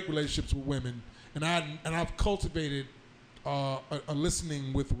have great relationships with women, and I've cultivated a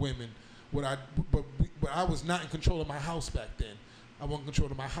listening with women. But I was not in control of my house back then. I wasn't in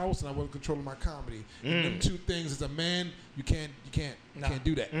control of my house, and I wasn't in control of my comedy. And them two things, as a man, you can't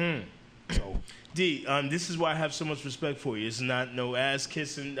do that. So. D, this is why I have so much respect for you. It's not no ass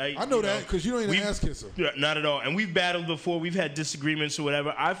kissing. I know that because you ain't an ass kisser. Not at all. And we've battled before. We've had disagreements or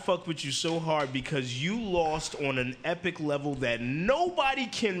whatever. I fuck with you so hard because you lost on an epic level that nobody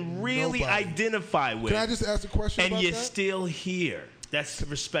can really identify with. Can I just ask a question and about you're that? still here. That's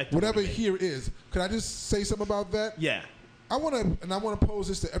respect. Whatever here is. Can I just say something about that? Yeah. I want to pose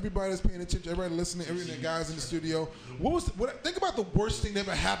this to everybody that's paying attention, everybody listening, every the guys in the studio. Think about the worst thing that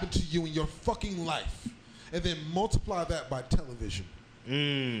ever happened to you in your fucking life, and then multiply that by television.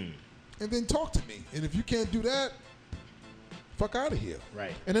 And then talk to me. And if you can't do that, fuck out of here.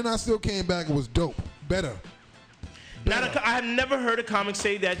 Right. And then I still came back and was dope, better. I have never heard a comic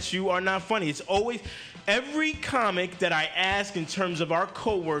say that you are not funny. It's always every comic that I ask in terms of our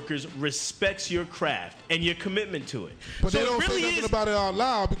coworkers respects your craft and your commitment to it. But they don't say nothing about it out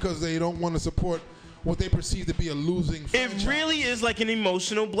loud because they don't want to support what they perceive to be a losing franchise. It really is like an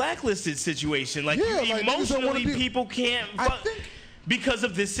emotional blacklisted situation. Like, emotionally, people can't because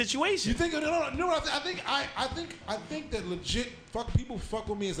of this situation. You think? You know what I think that legit people fuck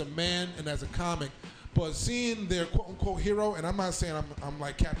with me as a man and as a comic. But seeing their quote-unquote hero, and I'm not saying I'm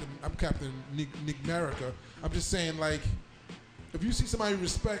like Captain Nick America. I'm just saying, like, if you see somebody you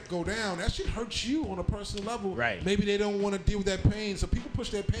respect go down, that shit hurts you on a personal level. Right. Maybe they don't want to deal with that pain, so people push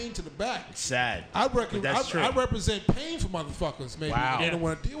their pain to the back. It's sad. I represent pain for motherfuckers, maybe. Wow. They don't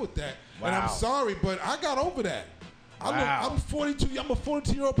want to deal with that. Wow. And I'm sorry, but I got over that. I'm 42. I'm a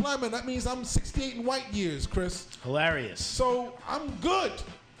 42-year-old black man. That means I'm 68 in white years, Chris. Hilarious. So I'm good.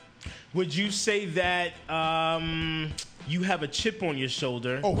 Would you say that you have a chip on your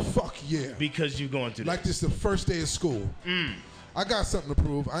shoulder? Oh, fuck yeah. Because you're going through this. Like this the first day of school. I got something to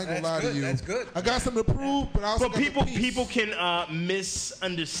prove. I ain't gonna lie to you. That's good. I got something to prove, but I also got people can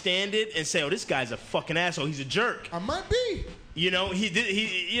misunderstand it and say, "Oh, this guy's a fucking asshole. He's a jerk." I might be. You know,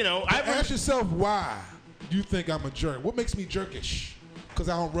 Ask yourself why you think I'm a jerk. What makes me jerkish? Because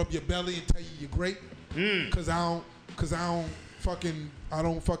I don't rub your belly and tell you you're great. Because I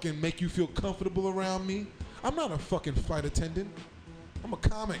don't fucking make you feel comfortable around me. I'm not a fucking flight attendant. I'm a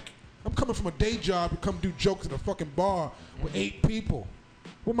comic. I'm coming from a day job to come do jokes at a fucking bar with 8 people.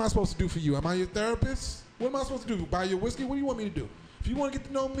 What am I supposed to do for you? Am I your therapist? What am I supposed to do? Buy your whiskey? What do you want me to do? If you want to get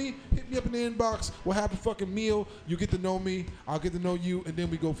to know me, hit me up in the inbox. We'll have a fucking meal. You get to know me. I'll get to know you, and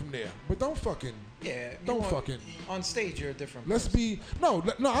then we go from there. But don't fucking. Yeah. Don't fucking. On stage, you're a different Let's person. be. No.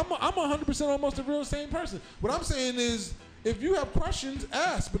 I'm 100% almost the real same person. What I'm saying is, if you have questions,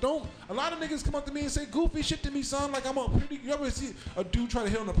 ask. But don't. A lot of niggas come up to me and say goofy shit to me, son. Like I'm a pretty. You ever see a dude try to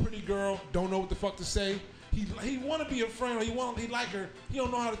hit on a pretty girl? Don't know what the fuck to say. He want to be a friend, or he like her. He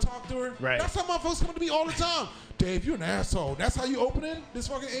don't know how to talk to her. Right. That's how motherfuckers come to me all the time. Dave, you're an asshole. That's how you open in? This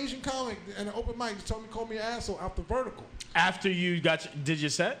fucking Asian comic and an open mic just told me call me an asshole out the vertical. After you did your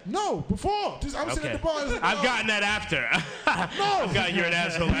set? No, before. Just I'm sitting at the bar. I've gotten that after. No, I've gotten you're an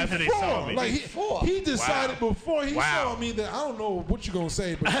asshole after they saw me. Like he decided before he saw me that I don't know what you're gonna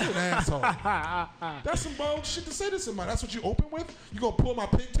say, but you're an asshole. That's some bold shit to say to somebody. That's what you open with? You gonna pull my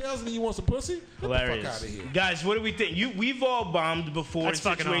pigtails and then you want some pussy? Get Hilarious. the fuck out of here. Guys, what do we think? We've all bombed before That's in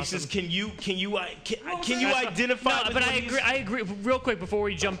fucking situations. awesome. Can you identify? No, but I agree. Real quick before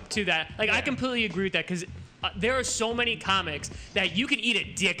we jump to that, like I completely agree with that because there are so many comics that you can eat a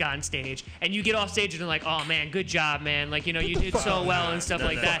dick on stage and you get off stage and they're like, oh man, good job, man. Like, you know, you did so well and stuff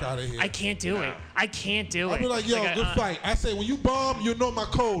like that. I can't do it. I can't do it. I'll be like, yo, good fight. I say, when you bomb, you know my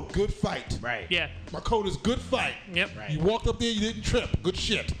code. Good fight. Right. Yeah. My code is good fight. Yep. You walked up there, you didn't trip. Good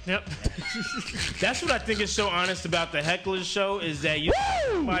shit. Yep. That's what I think is so honest about the Hecklers show is that you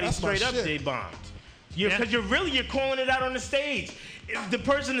somebody straight up they bombed. Because you're calling it out on the stage. If the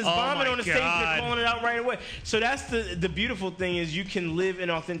person is bombing on the stage, they're calling it out right away. So that's the beautiful thing is you can live an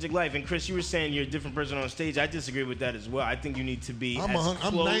authentic life. And Chris, you were saying you're a different person on stage. I disagree with that as well. I think you need to be I'm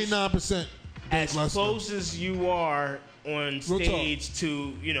 99% as close as you are on stage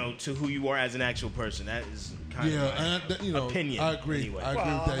to who you are as an actual person. That is kind of my opinion. I agree. Anyway. I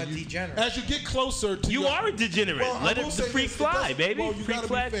agree with that. I'm a degenerate. As you get closer to you are a degenerate. Let the freak fly, baby. Well, you freak gotta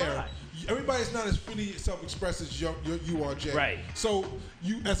flag be fair. fly. Everybody's not as freely self-expressed as you are, Jay. Right. So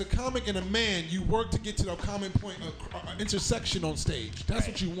you, as a comic and a man, you work to get to the common point, intersection on stage. That's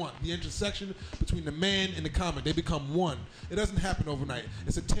what you want. The intersection between the man and the comic. They become one. It doesn't happen overnight.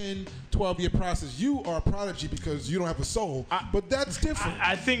 It's a 10, 12-year process. You are a prodigy because you don't have a soul, but that's different.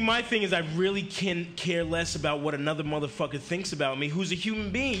 I think my thing is I really can care less about what another motherfucker thinks about me who's a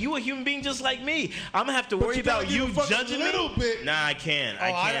human being. You a human being just like me. I'm going to have to worry about you judging me. Bit. Nah, I can't.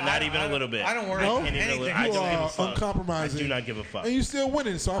 I can't. Not even a little bit. I don't worry No? about anything. I You don't give a are fuck. uncompromising. I do not give a fuck. And you still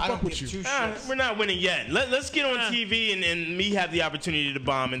winning, so I fuck with you. We're not winning yet. Let's get on TV and me have the opportunity to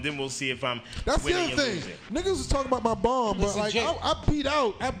bomb, and then we'll see if I'm That's the winning other or thing. losing. Niggas was talking about my bomb, but Listen, like Jay.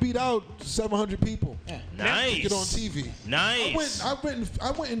 I beat out 700 people. Nice. To get on TV. Nice. I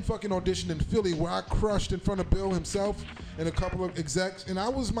went and fucking auditioned in Philly where I crushed in front of Bill himself and a couple of execs, and I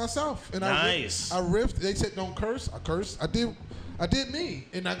was myself. And Nice. I riffed. They said don't curse. I cursed. I did me,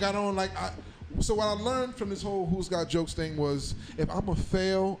 and I got on like So what I learned from this whole Who's Got Jokes thing was if I'm a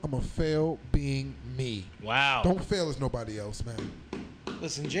fail being me. Wow. Don't fail as nobody else, man.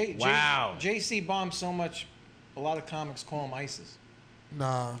 Listen, Wow. JC bombed so much, a lot of comics call him ISIS.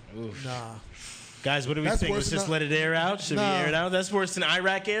 Nah. Guys, what do we That's think? worse Let's than just I- let it air out? Should Nah. we air it out? That's worse than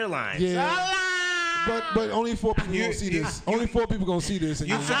Iraq Airlines. Yeah. But only 4 people gonna see this. Only 4 people gonna see this. And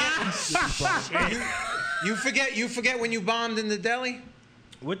You forget when you bombed in the deli?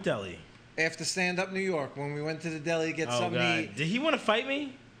 What deli? After Stand Up New York, when we went to the deli to get Oh, something to God. eat. Did he want to fight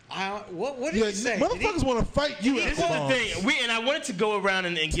me? What did he say? Motherfuckers want to fight you. This is the thing. And I wanted to go around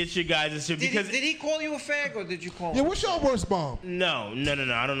and get your guys' shit because Did he call you a fag or did you call him? Yeah, what's your worst bomb? No.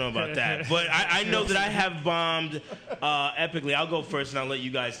 I don't know about that. But I know that I have bombed epically. I'll go first and I'll let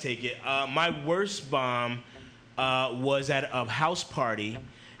you guys take it. My worst bomb was at a house party,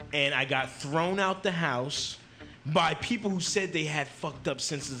 and I got thrown out the house by people who said they had fucked up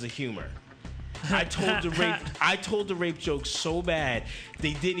senses of humor. I told the rape joke so bad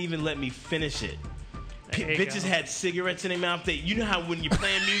they didn't even let me finish it. Bitches had cigarettes in their mouth. You know how when you're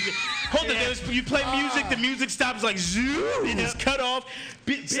playing music, you play music, the music stops like zoom, and it's cut off.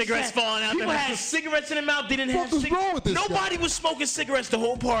 Cigarettes falling out. People had cigarettes in their mouth. They didn't have cigarettes. Nobody was smoking cigarettes the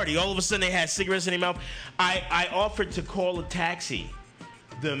whole party. All of a sudden, they had cigarettes in their mouth. I offered to call a taxi.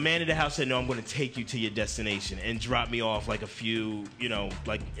 The man at the house said, "No, I'm going to take you to your destination and drop me off like a few,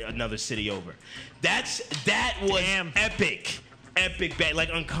 like another city over." That was epic, bad, like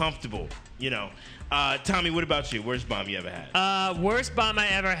uncomfortable, Tommy, what about you? Worst bomb you ever had? Worst bomb I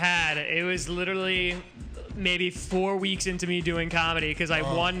ever had. It was literally maybe 4 weeks into me doing comedy because I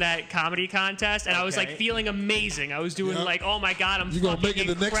won that comedy contest and I was like feeling amazing. I was doing like, oh my God, I'm You fucking gonna make it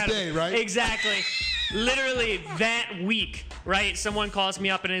the next incredible. day, right? Exactly. Literally that week, right? Someone calls me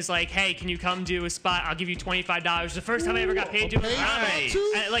up and is like, "Hey, can you come do a spot? I'll give you $25." The first time I ever got paid doing comedy. Nice.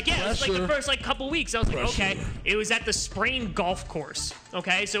 And it was like the first couple weeks. I was like, okay. It was at the Sprain Golf Course.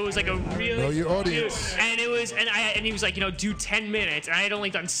 Okay, so it was like a really Know your audience. and it was and he was like, do 10 minutes, and I had only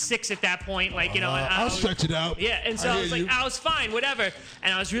done 6 at that point. I'll stretch it out. Yeah, and so I hear was like, you. I was fine, whatever.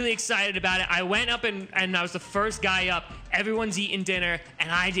 And I was really excited about it. I went up and I was the first guy up. Everyone's eating dinner,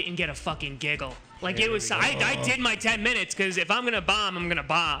 and I didn't get a fucking giggle. It was, I did my 10 minutes, because if I'm going to bomb, I'm going to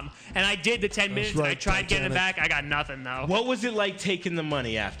bomb. And I did the 10 minutes, and I tried getting it back. I got nothing, though. What was it like taking the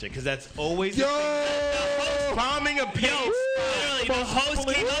money after? Because that's always bombing a pig. Literally, the host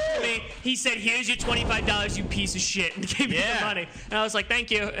came up to me. He said, "Here's your $25, you piece of shit," and gave me the money. And I was like, "Thank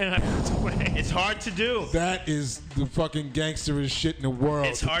you," and I walked away. It's hard to do. That is the fucking gangsterest shit in the world.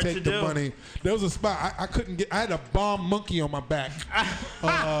 It's hard take to the do. money. There was a spot I couldn't get. I had a bomb monkey on my back. And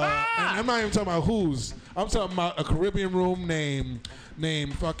I'm not even talking about whose. I'm talking about a Caribbean room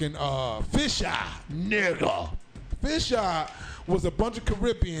named fucking Fish Eye, nigga. Fish Eye was a bunch of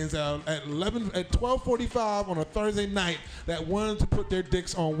Caribbeans at 12:45 on a Thursday night that wanted to put their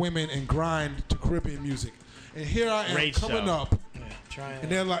dicks on women and grind to Caribbean music. And here I am Great coming show. up.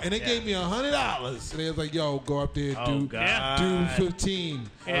 And they're like, and they gave me $100. And they was like, "Yo, go up there, do 15.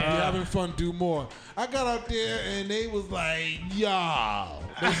 If you're having fun, do more." I got out there and they was like, "Yo,"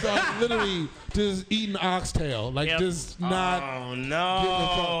 they started literally just eating oxtail, just not. Oh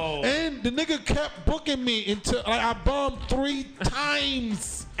no! And the nigga kept booking me until I bombed 3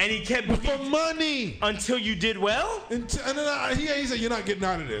 times. And he kept for money until you did well. And then he said, "You're not getting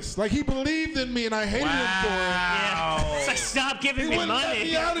out of this." Like he believed in me, and I hated him for it. Yeah. It's like, stop giving me He wouldn't let money.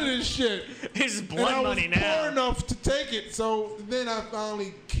 me out of this shit. This is And blood I was money now. poor enough to take it. So then I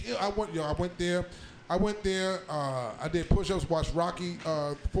finally, I went there. I did push-ups, watched Rocky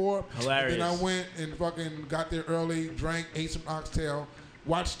 4. Hilarious. And then I went and fucking got there early, drank, ate some oxtail,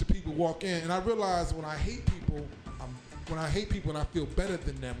 watched the people walk in, and I realized when I hate people and I feel better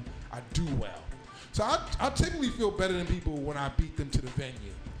than them, I do well. So I typically feel better than people when I beat them to the venue.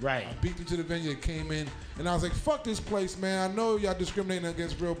 Right. I beat them to the venue, they came in, and I was like, "Fuck this place, man. I know y'all discriminating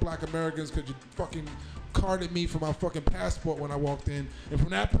against real black Americans because you fucking carded me for my fucking passport when I walked in." And from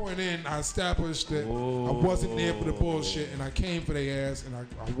that point in, I established that I wasn't there for the bullshit, and I came for their ass, and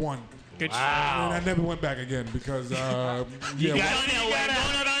I won. Good And I never went back again because, You got it. Going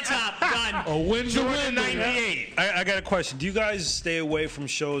out on top. Done. A win's a win. 98. I got a question. Do you guys stay away from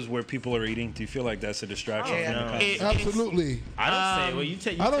shows where people are eating? Do you feel like that's a distraction? Oh, from the no. conversation? Absolutely. I don't say. Well, you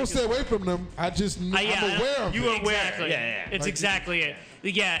take. I don't stay away from them. I'm aware of you it. Exactly. Yeah. It's exactly it.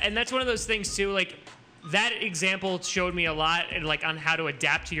 Yeah, and that's one of those things too. Like that example showed me a lot, and like on how to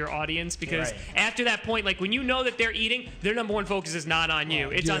adapt to your audience. Because after that point, like when you know that they're eating, their number one focus is not on you.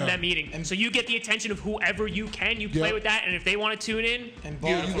 It's on them eating. And so you get the attention of whoever you can. You play with that, and if they want to tune in,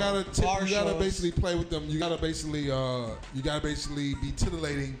 you gotta basically play with them. You gotta basically be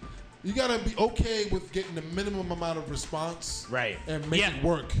titillating. You gotta be okay with getting the minimum amount of response, and make it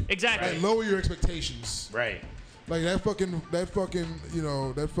work. Exactly. Like, lower your expectations. Right. Like that fucking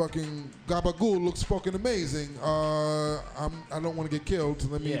gabagool looks fucking amazing. I don't want to get killed, so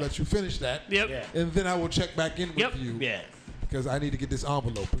let me let you finish that. Yep. Yeah. And then I will check back in with you. Yeah. Because I need to get this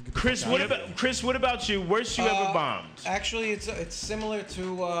envelope. Chris, what about you? Worst you ever bombed? Actually, it's similar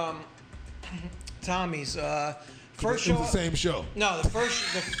to Tommy's. First it was show. the same show. No,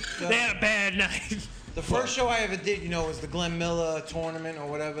 they had a bad night. The first show I ever did, was the Glenn Miller tournament or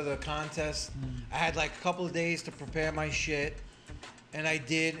whatever, the contest. I had like a couple of days to prepare my shit, and I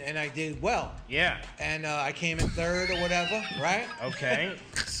did well. Yeah. And I came in third or whatever, right? Okay.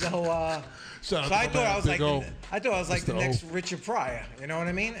 So I thought I was like the next Richard Pryor. You know what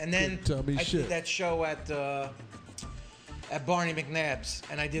I mean? And then I did that show at Barney McNabb's,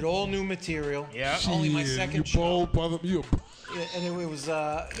 and I did all new material. Yeah. Only my second show. You and it was,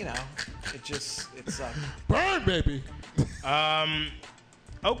 it sucked. Burn, baby.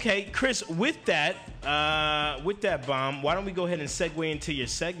 Okay, Chris. With that bomb, why don't we go ahead and segue into your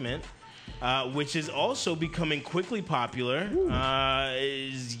segment, which is also becoming quickly popular.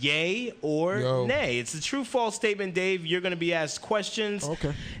 Is yay or nay? It's a true/false statement, Dave. You're going to be asked questions.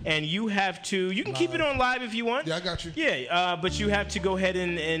 Okay. And you have to. You can keep it on live if you want. Yeah, I got you. Yeah, but you have to go ahead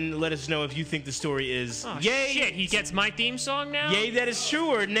and let us know if you think the story is yay. Shit, he gets my theme song now. Yay that it's true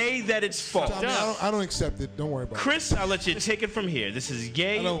or nay that it's false. Tommy, I don't accept it. Don't worry about it. Chris, I'll let you take it from here. This is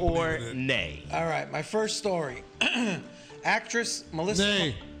yay or nay. All right, my first story. Actress Melissa.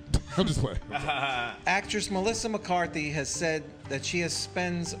 Nay. I'm just playing. Actress Melissa McCarthy has said that she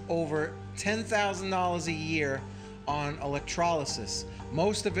spends over $10,000 a year on electrolysis,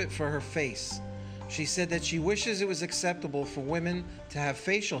 most of it for her face. She said that she wishes it was acceptable for women to have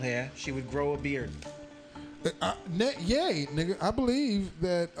facial hair. She would grow a beard. Yay, nigga. I believe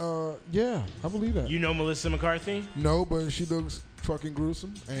that. I believe that. You know Melissa McCarthy? No, but she looks fucking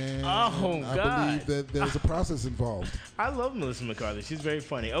gruesome, and I believe that there's a process involved. I love Melissa McCarthy. She's very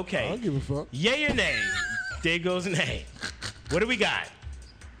funny. Okay. I don't give a fuck. Yay or nay? There goes nay. What do we got?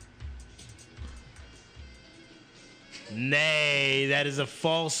 Nay, that is a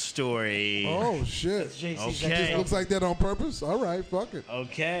false story. Oh, shit. Okay. It just looks like that on purpose? All right, fuck it.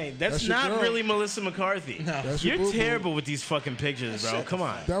 Okay. That's your not girl. really Melissa McCarthy. No. You're terrible with these fucking pictures, bro. Come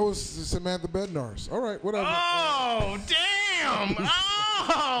on. That was Samantha Bednarz. All right, whatever. Oh, damn.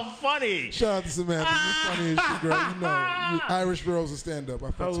 Oh, funny. Shout out to Samantha. You're funny as shit, girl. You know, Irish girls are stand-up.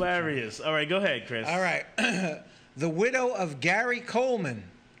 Hilarious. All right, go ahead, Chris. All right. The widow of Gary Coleman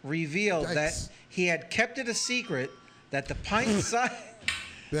revealed that he had kept it a secret that the pint size...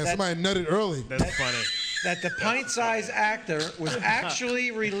 somebody nutted early. That's funny. That the pint-sized actor was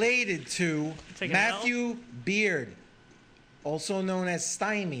actually related to Matthew Beard, also known as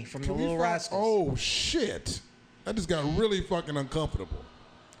Stymie from The Little Rascals. Oh, shit. That just got really fucking uncomfortable.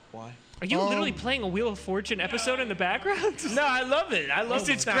 Why? Are you literally playing a Wheel of Fortune episode in the background? No, I love it. I love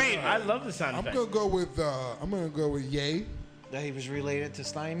it's great. I love the sound I'm effect. gonna go with yay. That he was related to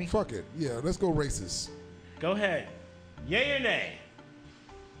Stymie? Fuck it. Yeah, let's go racist. Go ahead. Yay or nay?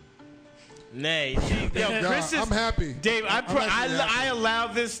 Nay. Chris is, I'm happy. Dave, I allow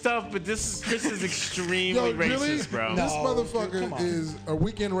this stuff, but Chris is extremely racist, bro. This motherfucker is a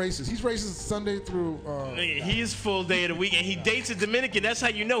weekend racist. He's racist Sunday through. He is full day of the week, and he dates a Dominican. That's how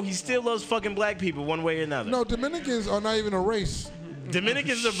you know he still loves fucking black people one way or another. No, Dominicans are not even a race.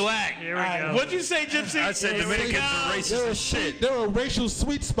 Dominicans are black. Here we go. What'd you say, Gypsy? I said Dominicans are racist as shit. They're a racial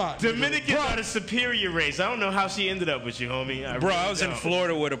sweet spot. Dominicans are the superior race. I don't know how she ended up with you, homie. I was in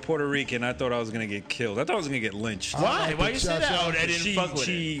Florida with a Puerto Rican. I thought I was going to get killed. I thought I was going to get lynched. Why? Why you say that? Oh, they didn't fuck with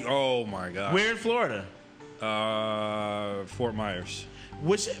it. Oh, my God. Where in Florida? Fort Myers.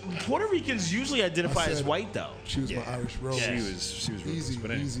 Which Puerto Ricans usually identify as white, though. She was my Irish rose. She was easy,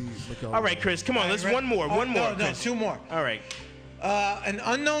 easy. All right, Chris, come on. Let's one more. No, Chris. two more. All right. An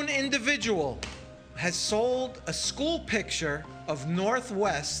unknown individual has sold a school picture of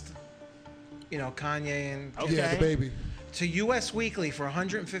Northwest, Kanye and the baby, to U.S. Weekly for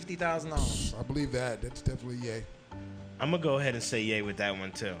 $150,000. I believe that. That's definitely yay. I'm gonna go ahead and say yay with that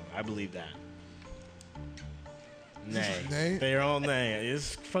one too. I believe that. Nay. Nay? They're all nay.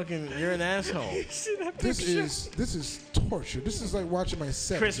 It's fucking. You're an asshole. This is torture. This is like watching my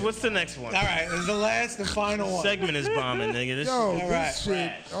set. Chris, what's the next one? All right, this is the last and final one. Segment is bombing, nigga. This Yo, shit. this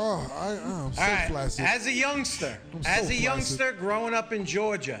shit. Oh, I'm so flaccid. As a youngster, growing up in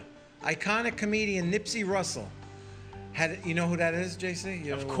Georgia, iconic comedian Nipsey Russell had. You know who that is,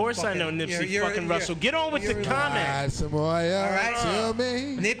 JC? Of course I know Nipsey fucking Russell. Get on with the comment. All right, tell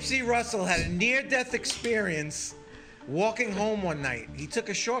me. Nipsey Russell had a near-death experience walking home one night. He took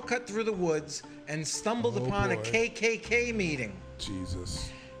a shortcut through the woods and stumbled upon a KKK meeting.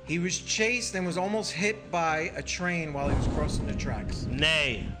 Jesus. He was chased and was almost hit by a train while he was crossing the tracks.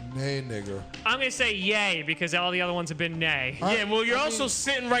 Nay. Nay, nigga. I'm going to say yay because all the other ones have been nay. Yeah, well, you're also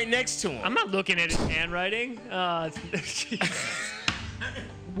sitting right next to him. I'm not looking at his handwriting.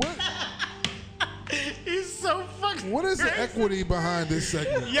 What? He's so fucking What is the equity behind this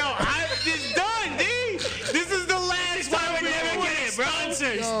segment? Yo, it's done, D. This is the last time we ever get it, bro.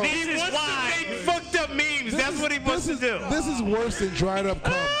 Sponsors. Yo. This is why. Make fucked up memes. That's what he wants to do. This is worse than dried up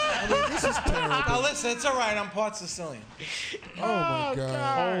cum. I mean, this is terrible. Now listen, it's all right. I'm part Sicilian. Oh my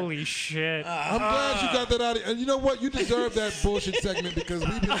God. Holy shit. I'm glad you got that out of. And you know what? You deserve that bullshit segment because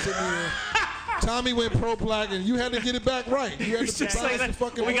we've been sitting here. Tommy went pro-black, and you had to get it back right. You had to balance the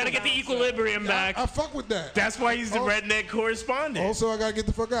fucking. We got to get the equilibrium back. I fuck with that. That's why he's the redneck correspondent. Also, I gotta get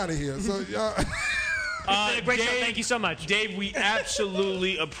the fuck out of here. So, Great show. Thank you so much, Dave. We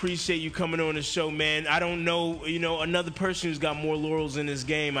absolutely appreciate you coming on the show, man. I don't know, another person who's got more laurels in this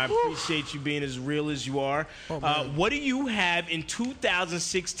game. I appreciate you being as real as you are. What do you have in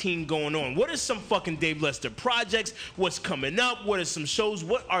 2016 going on? What are some fucking Dave Lester projects? What's coming up? What are some shows?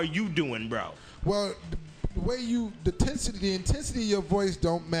 What are you doing, bro? Well, the intensity of your voice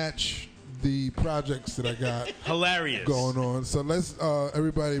don't match the projects that I got hilarious going on. So let's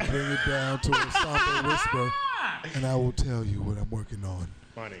everybody bring it down to a somber whisper, and I will tell you what I'm working on.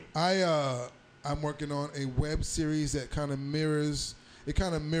 Funny. I'm working on a web series that kind of mirrors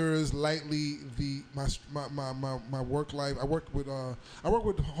lightly my work life. I work with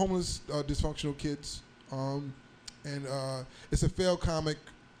homeless dysfunctional kids, and it's a failed comic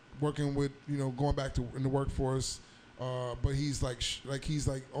working with going back to in the workforce. But he's like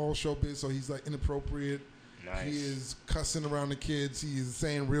all showbiz, so he's like inappropriate. Nice. He is cussing around the kids. He is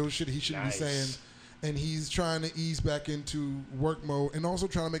saying real shit he shouldn't be saying, and he's trying to ease back into work mode, and also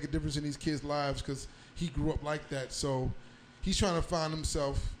trying to make a difference in these kids' lives because he grew up like that. So he's trying to find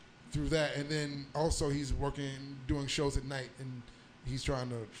himself through that, and then also he's doing shows at night, and he's trying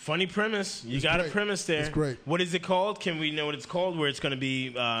to. Funny premise. You got a premise there. It's great. What is it called? Can we know what it's called? Where it's going to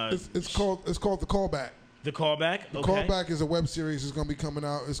be? It's called The Callback. The Callback? The Callback is a web series. It's going to be coming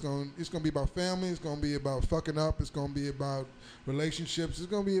out. It's going to be about family. It's going to be about fucking up. It's going to be about relationships. It's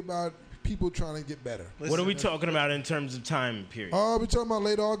going to be about people trying to get better. What are we talking about in terms of time period? We're talking about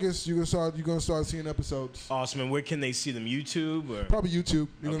late August. You're going to start seeing episodes. Awesome. And where can they see them? YouTube? Or? Probably YouTube.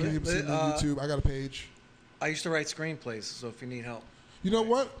 You're going to see them on YouTube. I got a page. I used to write screenplays, so if you need help. You know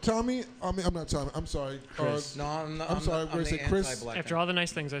what, Tommy? I'm not Tommy. I'm sorry. Chris. No, I'm not. I'm sorry. I'm the Chris. After all the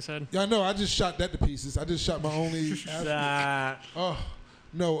nice things I said. Yeah, I know. I just shot that to pieces. I just shot my only. Oh,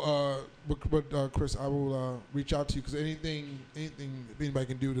 no. But Chris, I will reach out to you because anything anybody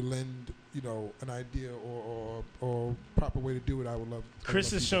can do to lend, an idea or proper way to do it, I would love.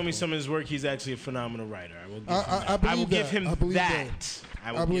 Chris has shown me some of his work. He's actually a phenomenal writer. I will give him that.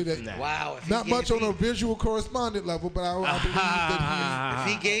 I will believe give him that. Wow. Not much on a visual correspondent level, but I believe that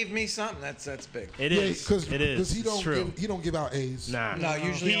if he gave me something, that's big. It is. Because he don't give out A's. Nah. No,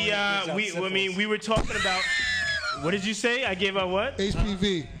 usually we were talking about. What did you say? I gave out what?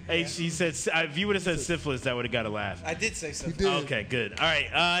 HPV. He said, if you would have said syphilis, that would have got a laugh. I did say syphilis. He did. Okay, good. All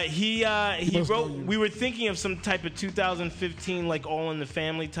right. He wrote. We were thinking of some type of 2015, like All in the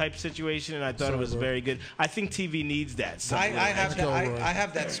Family type situation, and I thought it was very good. I think TV needs that. I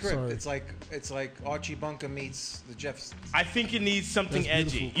have that script. It's like Archie Bunker meets the Jeffersons. I think it needs something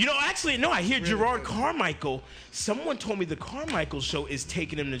edgy. Actually, no. I hear really Gerard Carmichael. Someone told me the Carmichael show is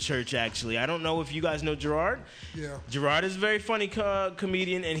taking him to church. Actually, I don't know if you guys know Gerard. Yeah. Gerard is a very funny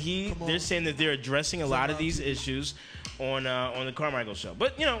comedian, and they're saying that they're addressing a lot of these issues on the Carmichael show.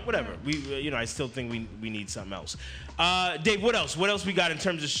 But whatever. I still think we need something else. Dave, what else? What else we got in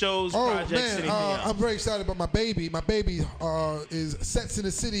terms of shows, projects, anything else? I'm very excited about my baby. My baby is Sets in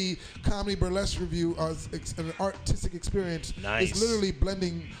the City comedy burlesque review. It's an artistic experience. Nice. It's literally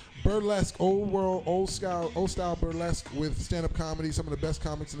blending burlesque, old style burlesque with stand-up comedy. Some of the best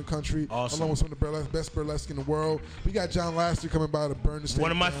comics in the country, along with some of the best burlesque in the world. We got John Lasseter coming by to burn the stage.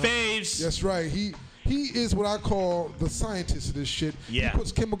 One of my faves. That's right. He is what I call the scientist of this shit. Yeah. He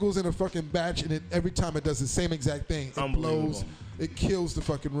puts chemicals in a fucking batch, and every time it does the same exact thing. It blows. It kills the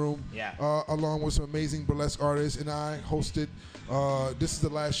fucking room. Yeah. Along with some amazing burlesque artists, and I hosted. This is the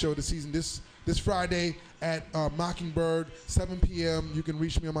last show of the season. This Friday at Mockingbird, 7 p.m. You can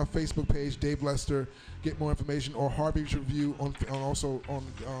reach me on my Facebook page, Dave Lester. Get more information, or Harvey's Review also on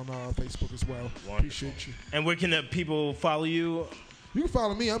Facebook as well. Wonderful. Appreciate you. And where can the people follow you? You can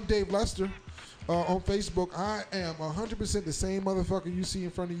follow me. I'm Dave Lester. On Facebook, I am 100% the same motherfucker you see in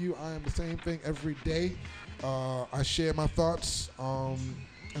front of you. I am the same thing every day. I share my thoughts.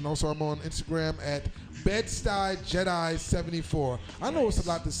 And also I'm on Instagram at Bed-Stuy Jedi 74. I know it's a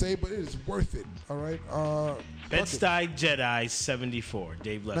lot to say, but it is worth it. All right. Bed-Stuy Jedi 74.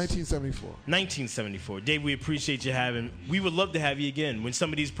 Dave Lester. 1974. 1974. Dave, we appreciate you having. We would love to have you again. When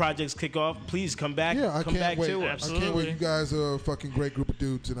some of these projects kick off, please come back. Yeah, I come can't back wait. to us. I can't wait. You guys are a fucking great group of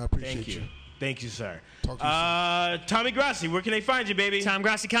dudes, and I appreciate you. Thank you, sir. Talk to you soon. Tommy Grassi, where can they find you, baby?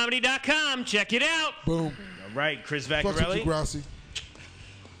 TomGrassiComedy.com. Check it out. Boom. All right, Chris Fuck with you, Vaccarelli. Grassi.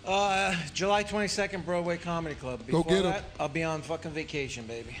 July 22nd, Broadway Comedy Club. Go Before get 'em. that, I'll be on fucking vacation,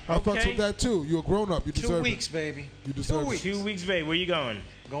 baby. I fucks with that too. You're a grown up. You 2 deserve weeks, it. baby. You deserve 2 weeks. 2 weeks, babe. Where you going?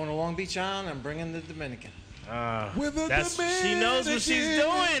 Going to Long Beach Island. I'm bringing the Dominican. With the She knows what she's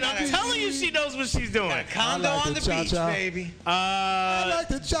doing. I'm telling you, she knows what she's doing. Condo on the beach, baby. I like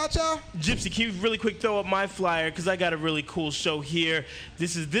the cha-cha. Gypsy, can you really quick throw up my flyer? Because I got a really cool show here.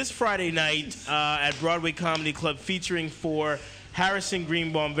 This is this Friday night at Broadway Comedy Club featuring Harrison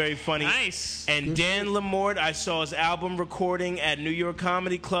Greenbaum, very funny. Nice. And Dan Lamort, I saw his album recording at New York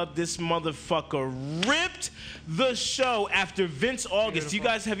Comedy Club. This motherfucker ripped the show after Vince August. You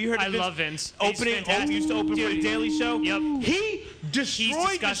guys, have you heard of I Vince? love Vince. He used to open for The Daily Show. Yep. He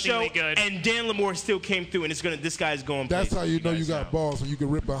destroyed the show, disgustingly good. and Dan Lamort still came through, and this guy's going That's places. how you know you guys got balls when you can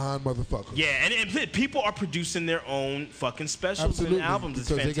rip behind motherfuckers. Yeah, and people are producing their own fucking specials Absolutely, and albums. It's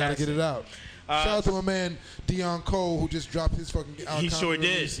because they gotta fantastic. get it out. Shout out to my man Dion Cole, who just dropped his fucking He sure did.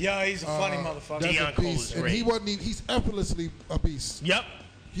 release. Yeah, he's a funny motherfucker. That's Dion a Cole beast. is And great. he's effortlessly a beast. Yep.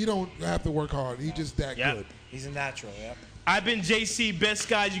 He don't have to work hard. He just that good. He's a natural, yep. I've been JC Best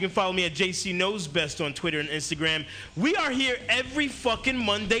Guys. You can follow me at JC Knows Best on Twitter and Instagram. We are here every fucking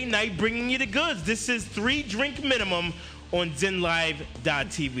Monday night bringing you the goods. This is 3 Drink Minimum on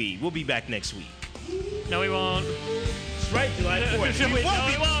ZenLive.tv. We'll be back next week. No, we won't. That's right, July 4th. No, we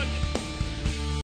won't.